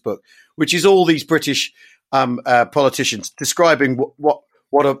section of this book, which is all these British politicians describing what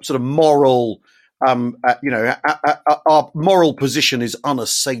a sort of moral, our moral position is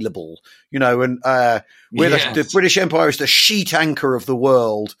unassailable, and where the British Empire is the sheet anchor of the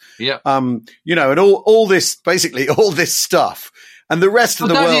world, and all this stuff. And the rest of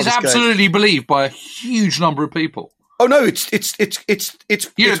the world is absolutely believed by a huge number of people. Oh no, it's that's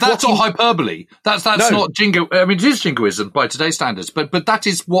not hyperbole. That's not jingo. It is jingoism by today's standards, but that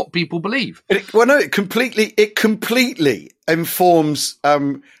is what people believe. It completely informs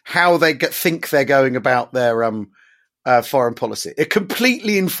how they think they're going about their foreign policy. It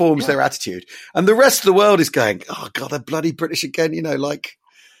completely informs their attitude, and the rest of the world is going, "Oh God, they're bloody British again."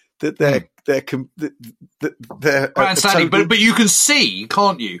 That they're grandstanding, but you can see,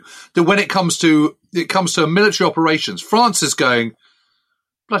 can't you, that when it comes to military operations, France is going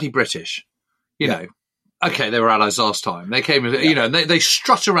bloody British. Okay, they were allies last time. They came, and they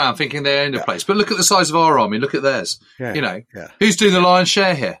strut around thinking they're in a place. But look at the size of our army. Look at theirs. Who's doing the lion's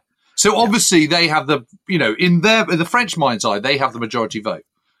share here? So obviously they have the, in the French mind's eye, they have the majority vote.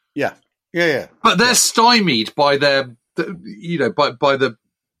 Yeah. But they're stymied by their, by the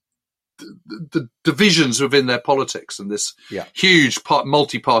divisions within their politics and this huge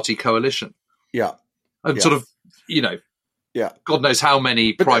multi-party coalition. And sort of, God knows how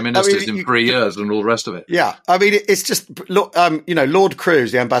many prime ministers in 3 years and all the rest of it. Yeah. It's just, Lord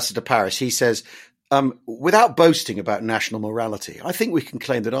Cruz, the ambassador to Paris, he says, without boasting about national morality, I think we can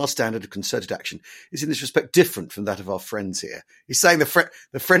claim that our standard of concerted action is in this respect different from that of our friends here. He's saying the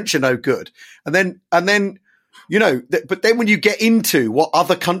French are no good. And then, but then when you get into what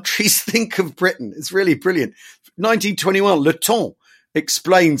other countries think of Britain, it's really brilliant. 1921, Le Temps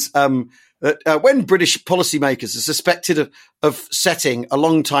explains that when British policymakers are suspected of setting a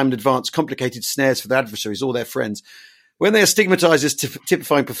long time in advance complicated snares for their adversaries or their friends, when they are stigmatized as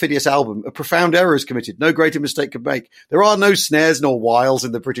typifying perfidious album, a profound error is committed. No greater mistake could make. There are no snares nor wiles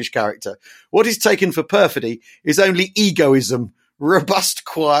in the British character. What is taken for perfidy is only egoism, robust,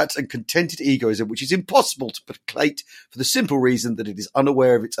 quiet, and contented egoism, which is impossible to placate for the simple reason that it is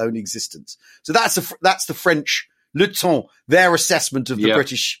unaware of its own existence. So that's the French Le Temps, their assessment of the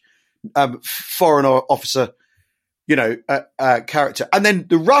British foreign officer, character. And then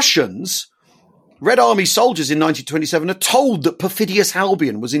the Russians, Red Army soldiers in 1927 are told that perfidious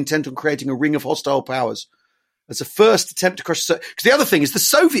Albion was intent on creating a ring of hostile powers as a first attempt to crush. Because the other thing is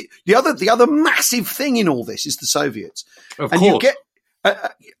the other massive thing in all this is the Soviets. Of course. You get,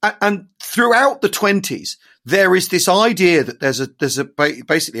 and throughout the 20s, there is this idea that there's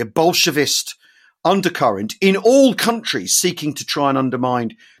basically a Bolshevist undercurrent in all countries seeking to try and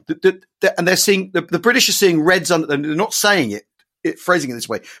undermine and they're seeing the British are seeing reds under. They're not saying it, phrasing it this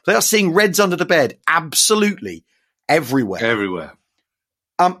way. They are seeing reds under the bed absolutely everywhere.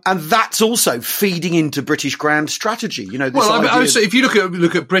 And that's also feeding into British grand strategy. So if you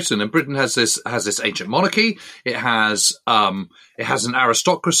look at Britain, and Britain has this ancient monarchy. It has an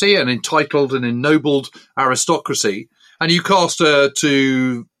aristocracy, an entitled and ennobled aristocracy, and you cast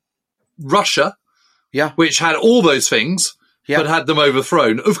to Russia, which had all those things. But had them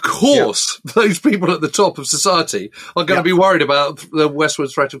overthrown. Of course, those people at the top of society are going to be worried about the westward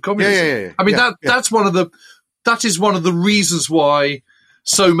threat of communism. I mean, that is one of the reasons why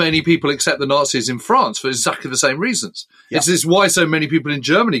so many people accept the Nazis in France for exactly the same reasons. It's why so many people in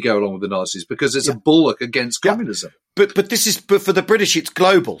Germany go along with the Nazis, because it's a bulwark against communism. But for the British, it's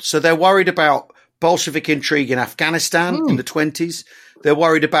global. So they're worried about Bolshevik intrigue in Afghanistan in the 20s. They're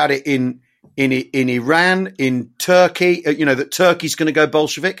worried about it in Iran, in Turkey, that Turkey's going to go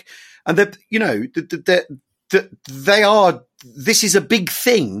Bolshevik, and this is a big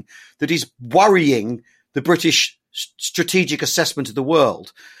thing that is worrying the British strategic assessment of the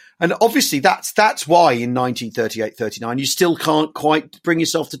world. And obviously that's why in 1938-39 you still can't quite bring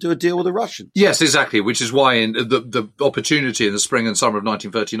yourself to do a deal with the Russians. Yes, exactly, which is why the opportunity in the spring and summer of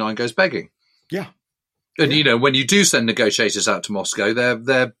 1939 goes begging. Yeah. And when you do send negotiators out to Moscow,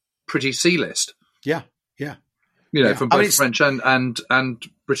 they're pretty C-list. From both French and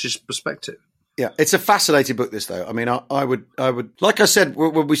British perspective. Yeah, it's a fascinating book, this, though. I mean, I would, like I said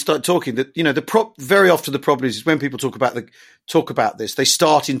when we start talking, that very often the problem is when people talk about this, they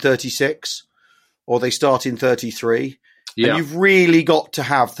start in 36 or they start in 33. Yeah. And you've really got to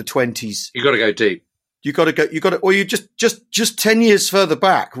have the 20s. You've got to go deep. Or you just 10 years further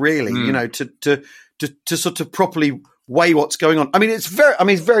back, really, to sort of properly weigh what's going on. I mean, it's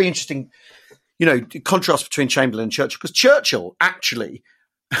very interesting, contrast between Chamberlain and Churchill, because Churchill actually,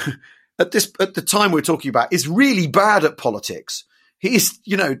 at the time we're talking about, is really bad at politics.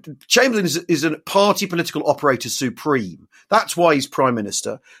 Chamberlain is a party political operator supreme. That's why he's prime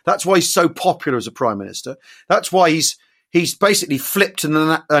minister. That's why he's so popular as a prime minister. That's why he's basically flipped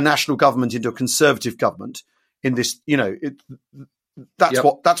a national government into a conservative government in this, That's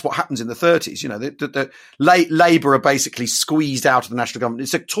what happens in the 30s. The Labour are basically squeezed out of the national government.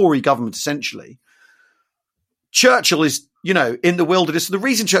 It's a Tory government, essentially. Churchill is, in the wilderness. The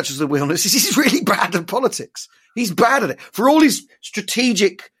reason Churchill's in the wilderness is he's really bad at politics. He's bad at it. For all his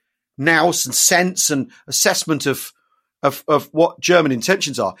strategic nous and sense and assessment of what German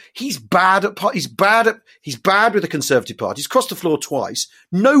intentions are, he's bad with the Conservative Party. He's crossed the floor twice.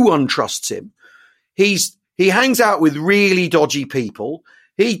 No one trusts him. He hangs out with really dodgy people.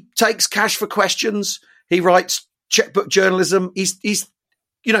 He takes cash for questions. He writes checkbook journalism. He's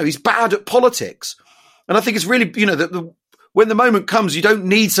bad at politics. And I think it's really, when the moment comes, you don't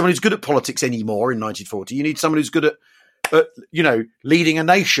need someone who's good at politics anymore in 1940. You need someone who's good at leading a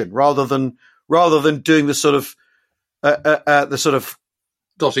nation rather than doing the sort of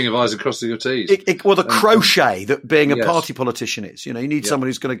dotting of I's and crossing of T's. The crochet that being a party politician is. You need someone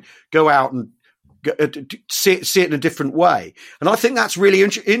who's going to go out and see it in a different way. And I think that's really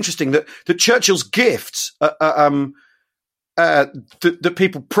interesting that Churchill's gifts that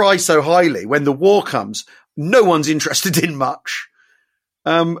people prize so highly, when the war comes, no one's interested in much.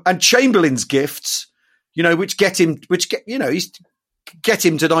 And Chamberlain's gifts, which get him to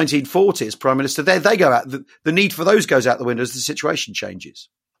 1940 as prime minister, they go out. The need for those goes out the window as the situation changes.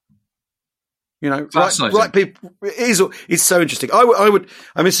 Right people. It's so interesting.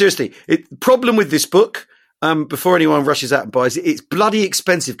 Seriously, problem with this book, before anyone rushes out and buys it, it's bloody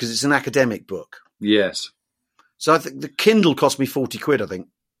expensive because it's an academic book. Yes. So I think the Kindle cost me 40 quid, I think.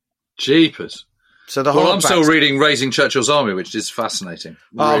 Jeepers. So the whole. I'm still reading Raising Churchill's Army, which is fascinating.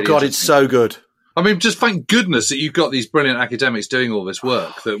 Oh God, it's so good. I mean, just thank goodness that you've got these brilliant academics doing all this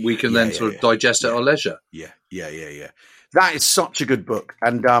work that we can then sort of digest at our leisure. Yeah. That is such a good book,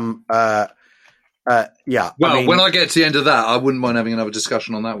 and yeah. Well, when I get to the end of that, I wouldn't mind having another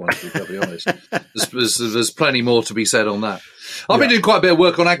discussion on that one, to be honest. There's plenty more to be said on that. I've been doing quite a bit of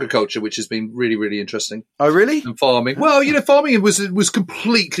work on agriculture, which has been really, really interesting. Oh, really? And farming. Well, farming was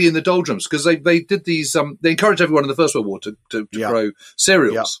completely in the doldrums because they did these. They encouraged everyone in the First World War to grow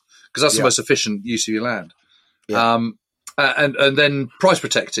cereals because that's the most efficient use of your land. Yeah. And then price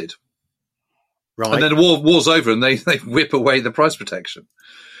protected. Right. And then the war's over, and they whip away the price protection.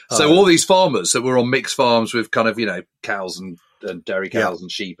 So all these farmers that were on mixed farms with kind of, cows and dairy cows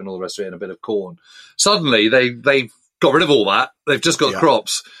and sheep and all the rest of it and a bit of corn, suddenly they've got rid of all that. They've just got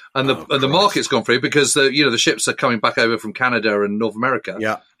crops and the market's gone through because the ships are coming back over from Canada and North America.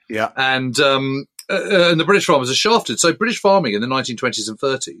 Yeah. And the British farmers are shafted. So British farming in the 1920s and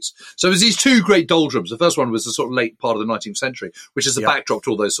 30s. So there's these two great doldrums. The first one was the sort of late part of the 19th century, which is the backdrop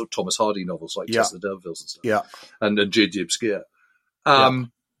to all those sort of Thomas Hardy novels like Tess of the D'Urbervilles and stuff. Yeah. And Jude the Obscure.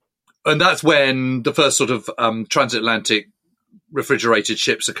 And that's when the first sort of transatlantic refrigerated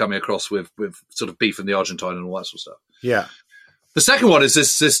ships are coming across with sort of beef from the Argentine and all that sort of stuff. Yeah. The second one is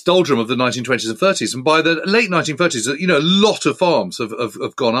this doldrum of the 1920s and 30s. And by the late 1930s, a lot of farms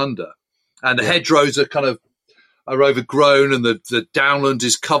have gone under. And the hedgerows are overgrown and the downland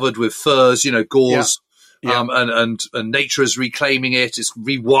is covered with firs, gorse. Yeah. And nature is reclaiming it. It's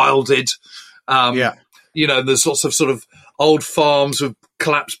rewilded. There's lots of sort of old farms with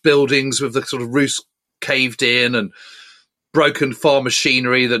collapsed buildings with the sort of roofs caved in and broken farm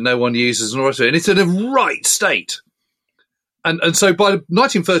machinery that no one uses and all the rest of it. And it's in a right state. And so by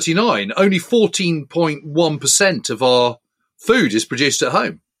 1939, only 14.1% of our food is produced at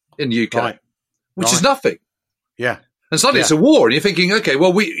home in the UK, which is nothing. Yeah. And suddenly it's a war and you're thinking, okay,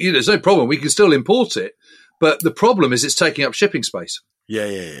 well, there's no problem. We can still import it. But the problem is it's taking up shipping space. Yeah.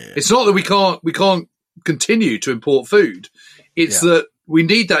 It's not that we can't continue to import food. It's that we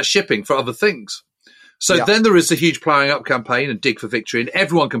need that shipping for other things. So then there is the huge ploughing up campaign and Dig for Victory, and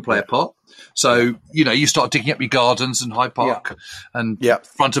everyone can play a part. So, you start digging up your gardens and Hyde Park and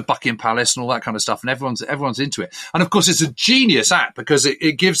front of Buckingham Palace and all that kind of stuff. And everyone's into it. And of course, it's a genius act because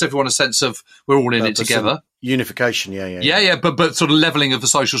it gives everyone a sense of we're all in it together. Unification. But sort of leveling of the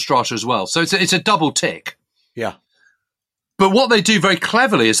social strata as well. So it's a double tick. Yeah. But what they do very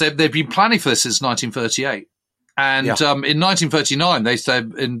cleverly is they've been planning for this since 1938. And in 1939, they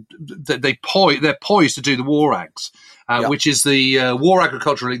said they're poised to do the War Ags, which is the War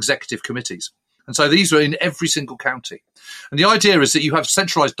Agricultural Executive Committees. And so these are in every single county. And the idea is that you have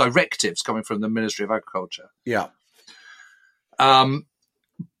centralised directives coming from the Ministry of Agriculture. Yeah.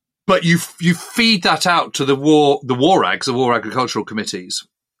 But you feed that out to the War Ags, the War Agricultural Committees,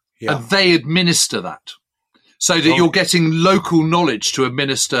 and they administer that. So that you're getting local knowledge to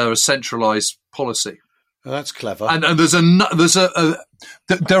administer a centralised policy. Oh, that's clever. And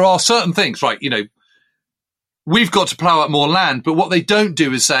there are certain things, right? We've got to plough up more land, but what they don't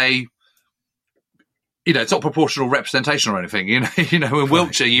do is say, it's not proportional representation or anything. In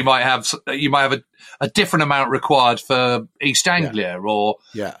Wiltshire, you might have a different amount required for East Anglia, or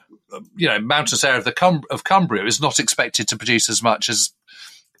mountainous area of Cumbria is not expected to produce as much as.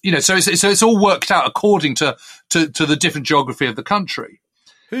 So it's all worked out according to the different geography of the country.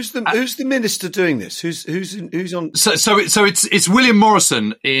 Who's the minister doing this? Who's on? So it's William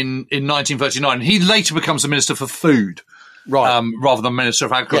Morrison in 1939. He later becomes the Minister for Food, right? Rather than Minister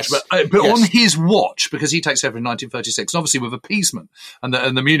of Agriculture. Yes. But on his watch, because he takes over in 1936, and obviously with appeasement and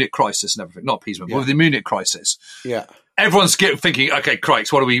the Munich crisis and everything, not appeasement, but with the Munich crisis, everyone's thinking, okay,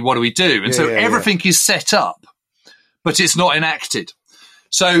 crikes, what do we do? And everything is set up, but it's not enacted.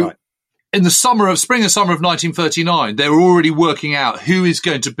 So. In the spring and summer of 1939, they were already working out who is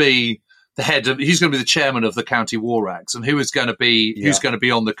going to be who's going to be the chairman of the county War Ags, and who's going to be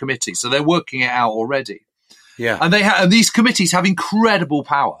on the committee. So they're working it out already. Yeah, and and these committees have incredible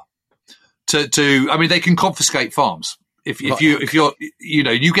power they can confiscate farms if you're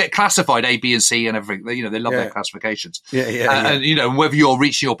you get classified A, B, and C and everything. They love their classifications. And whether you're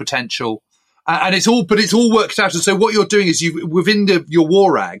reaching your potential. And it's all worked out. And so what you're doing is within your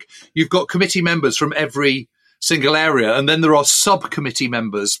War Ag, you've got committee members from every single area. And then there are subcommittee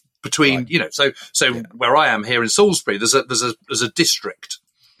members between, so where I am here in Salisbury, there's a district.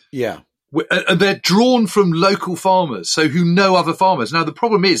 Yeah. And they're drawn from local farmers, so who know other farmers. Now, the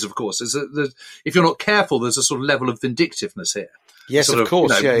problem is, of course, is that if you're not careful, there's a sort of level of vindictiveness here. Yes, of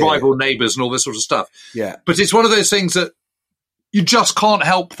course. Rival neighbours and all this sort of stuff. Yeah. But it's one of those things that You just can't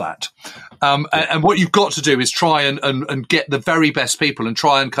help that. And what you've got to do is try and get the very best people and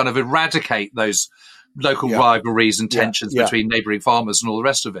try and kind of eradicate those local rivalries and tensions between neighbouring farmers and all the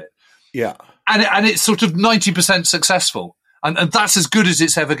rest of it. Yeah. And it's sort of 90% successful. And that's as good as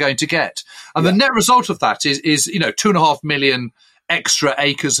it's ever going to get. And the net result of that is 2.5 million extra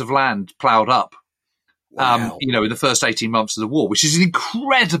acres of land ploughed up. Wow. In the first 18 months of the war, which is an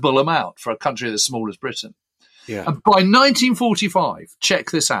incredible amount for a country as small as Britain. Yeah. And by 1945,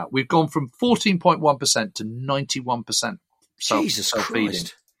 check this out, we've gone from 14.1% to 91% Jesus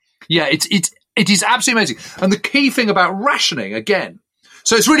Christ. Yeah, it is absolutely amazing. And the key thing about rationing, again,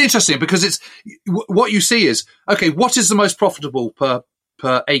 so it's really interesting because it's what you see is, okay, what is the most profitable per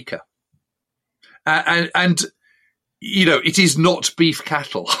acre? And it is not beef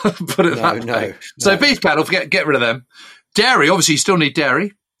cattle, put it that way. So beef cattle, get rid of them. Dairy, obviously you still need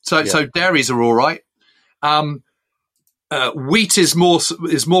dairy. So dairies are all right. Wheat is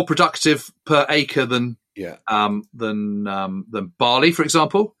more productive per acre than barley, for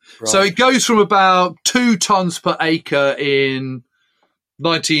example. Right. So it goes from about 2 tons per acre in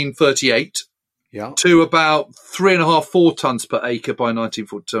 1938 to about 3.5-4 tons per acre by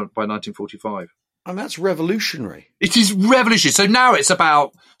 1945. And that's revolutionary. It is revolutionary. So now it's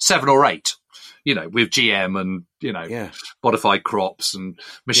about 7 or 8. With GM and, modified crops and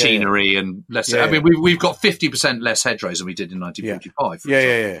machinery and less. I mean, we've got 50% less hedgerows than we did in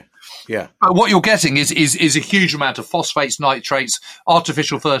 1945. Yeah. But what you're getting is a huge amount of phosphates, nitrates,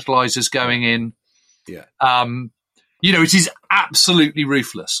 artificial fertilizers going in. Yeah. It is absolutely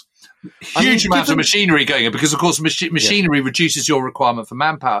ruthless. Huge amount of machinery going in because, of course, machinery reduces your requirement for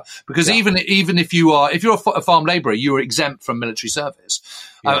manpower. Because even if you're a farm labourer, you are exempt from military service.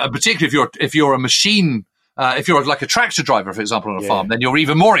 Particularly if you're a machine, if you're like a tractor driver, for example, on a farm, then you're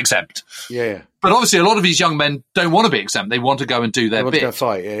even more exempt. Yeah. But obviously, a lot of these young men don't want to be exempt. They want to go and do their bit. They want to go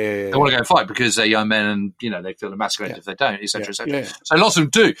fight. They want to go and fight because they're young men and, they feel emasculated if they don't, et cetera, et cetera. Yeah. So lots of them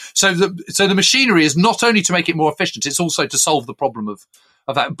do. So the machinery is not only to make it more efficient, it's also to solve the problem of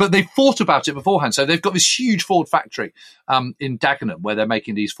that. But they thought about it beforehand. So they've got this huge Ford factory in Dagenham where they're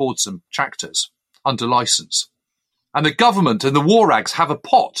making these Fordson tractors under license. And the government and the war rags have a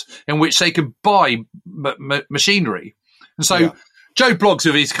pot in which they can buy machinery. And so Joe Bloggs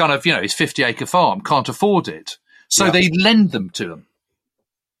with his kind of, his 50-acre farm can't afford it. So they lend them to them.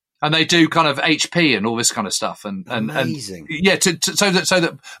 And they do kind of HP and all this kind of stuff. Amazing. So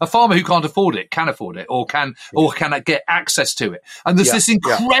that a farmer who can't afford it can afford it or can get access to it. And there's this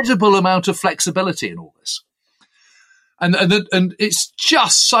incredible amount of flexibility in all this. And it's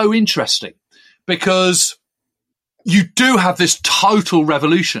just so interesting because you do have this total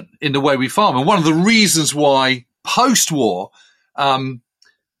revolution in the way we farm. And one of the reasons why post-war,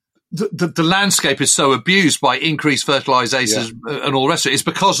 the landscape is so abused by increased fertilizers and all the rest of it is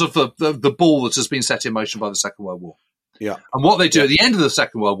because of the ball that has been set in motion by the Second World War. Yeah. And what they do at the end of the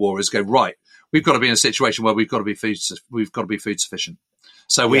Second World War is go, right, we've got to be in a situation where we've got to be food sufficient.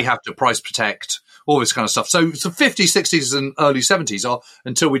 So we have to price protect, all this kind of stuff. So 50s, 60s and early 70s are,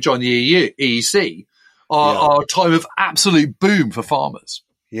 until we join the EEC, are a time of absolute boom for farmers.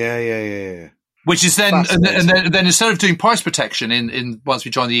 Yeah. Which is then, and then instead of doing price protection in once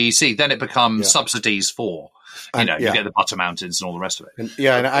we join the EEC, then it becomes subsidies for, you get the Butter Mountains and all the rest of it. And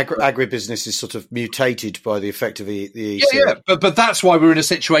agribusiness is sort of mutated by the effect of the EEC. Yeah. But that's why we're in a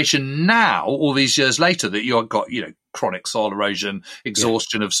situation now, all these years later, that you've got, chronic soil erosion,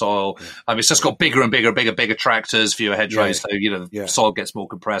 exhaustion of soil. It's just got bigger and bigger tractors, fewer hedgerows. So, the soil gets more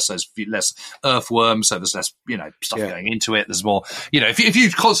compressed. There's less earthworms. So there's less, stuff going into it. There's more, if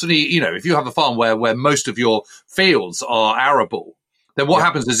you constantly, if you have a farm where most of your fields are arable, then what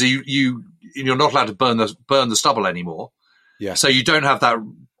happens is you're not allowed to burn the stubble anymore. Yeah. So you don't have that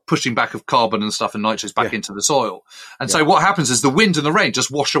pushing back of carbon and stuff and nitrates back into the soil. And so what happens is the wind and the rain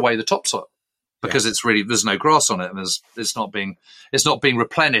just wash away the topsoil. Because there's no grass on it, and it's not being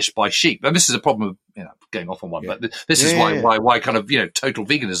replenished by sheep. And this is a problem of going off on one, but this is why kind of total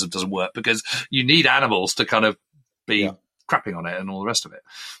veganism doesn't work, because you need animals to kind of be crapping on it and all the rest of it,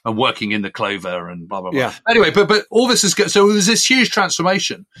 and working in the clover and blah blah blah. Yeah. Anyway, but all this is good. So there's this huge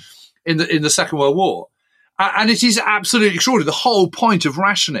transformation in the Second World War, and it is absolutely extraordinary. The whole point of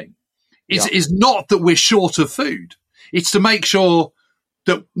rationing is not that we're short of food; it's to make sure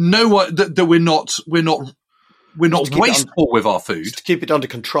that we're not wasteful with our food. It's to keep it under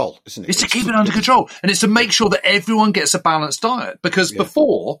control, isn't it? It's to keep it under control. And it's to make sure that everyone gets a balanced diet. Because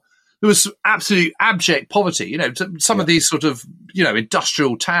before, there was absolute abject poverty. Some of these sort of,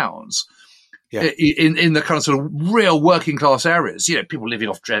 industrial towns in the kind of sort of real working class areas, people living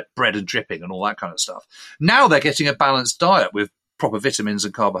off bread and dripping and all that kind of stuff. Now they're getting a balanced diet with proper vitamins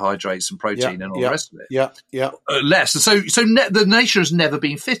and carbohydrates and protein and all the rest of it. Less. And so the nation has never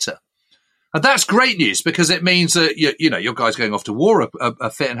been fitter. And that's great news because it means that, your guys going off to war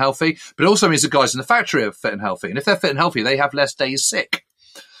are fit and healthy, but it also means the guys in the factory are fit and healthy. And if they're fit and healthy, they have less days sick,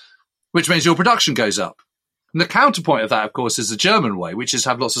 which means your production goes up. And the counterpoint of that, of course, is the German way, which is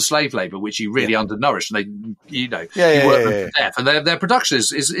have lots of slave labour, which you really undernourish, and they, work them to death, and their production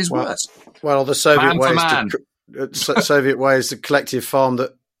is worse. Well, the Soviet way is the collective farm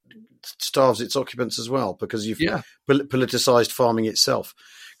that starves its occupants as well, because you've politicised farming itself.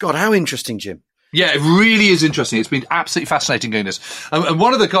 God, how interesting, Jim. Yeah, it really is interesting. It's been absolutely fascinating doing this. And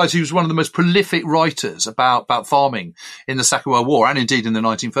one of the guys who's one of the most prolific writers about farming in the Second World War and indeed in the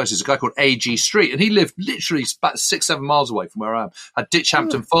 1930s, a guy called A.G. Street. And he lived literally about 6-7 miles away from where I am, at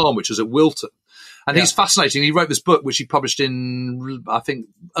Ditchhampton Farm, which was at Wilton. And he's fascinating. He wrote this book, which he published in, I think,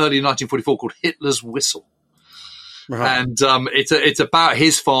 early 1944 called Hitler's Whistle. Right. And it's about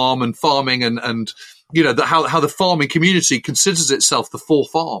his farm and farming and how the farming community considers itself the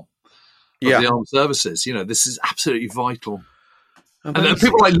fourth arm of the armed services. This is absolutely vital. Amazing. And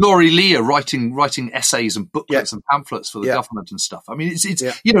people like Laurie Lee are writing essays and booklets and pamphlets for the government and stuff. I mean, it's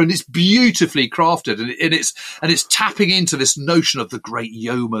and it's beautifully crafted, and it's tapping into this notion of the great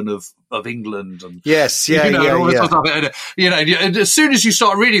yeoman of England. And and as soon as you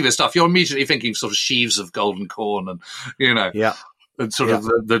start reading this stuff, you're immediately thinking sort of sheaves of golden corn and and sort of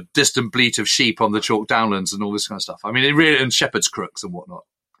the distant bleat of sheep on the chalk downlands and all this kind of stuff. I mean, and shepherd's crooks and whatnot.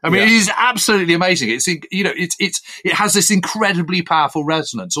 I mean, it is absolutely amazing. It has this incredibly powerful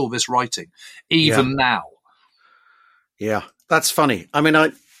resonance, all this writing, even now. Yeah, that's funny. I mean,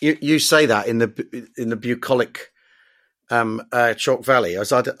 you say that in the bucolic Chalk Valley.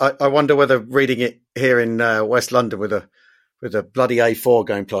 I wonder whether reading it here in West London with a bloody A4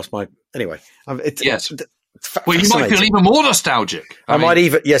 going past my anyway. Well, you might feel even more nostalgic. I might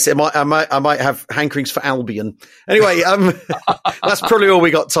have hankerings for Albion. Anyway, that's probably all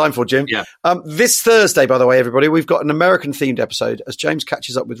we got time for, Jim. Yeah. This Thursday, by the way, everybody, we've got an American-themed episode as James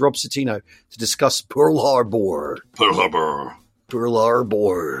catches up with Rob Citino to discuss Pearl Harbor.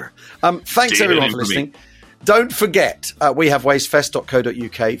 Thanks, everyone, for listening. Don't forget, we have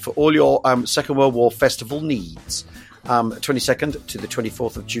wastefest.co.uk for all your Second World War festival needs. 22nd to the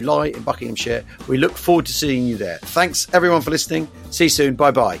 24th of July in Buckinghamshire. We look forward to seeing you there. Thanks, everyone, for listening. See you soon.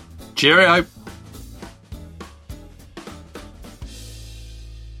 Bye-bye. Cheerio.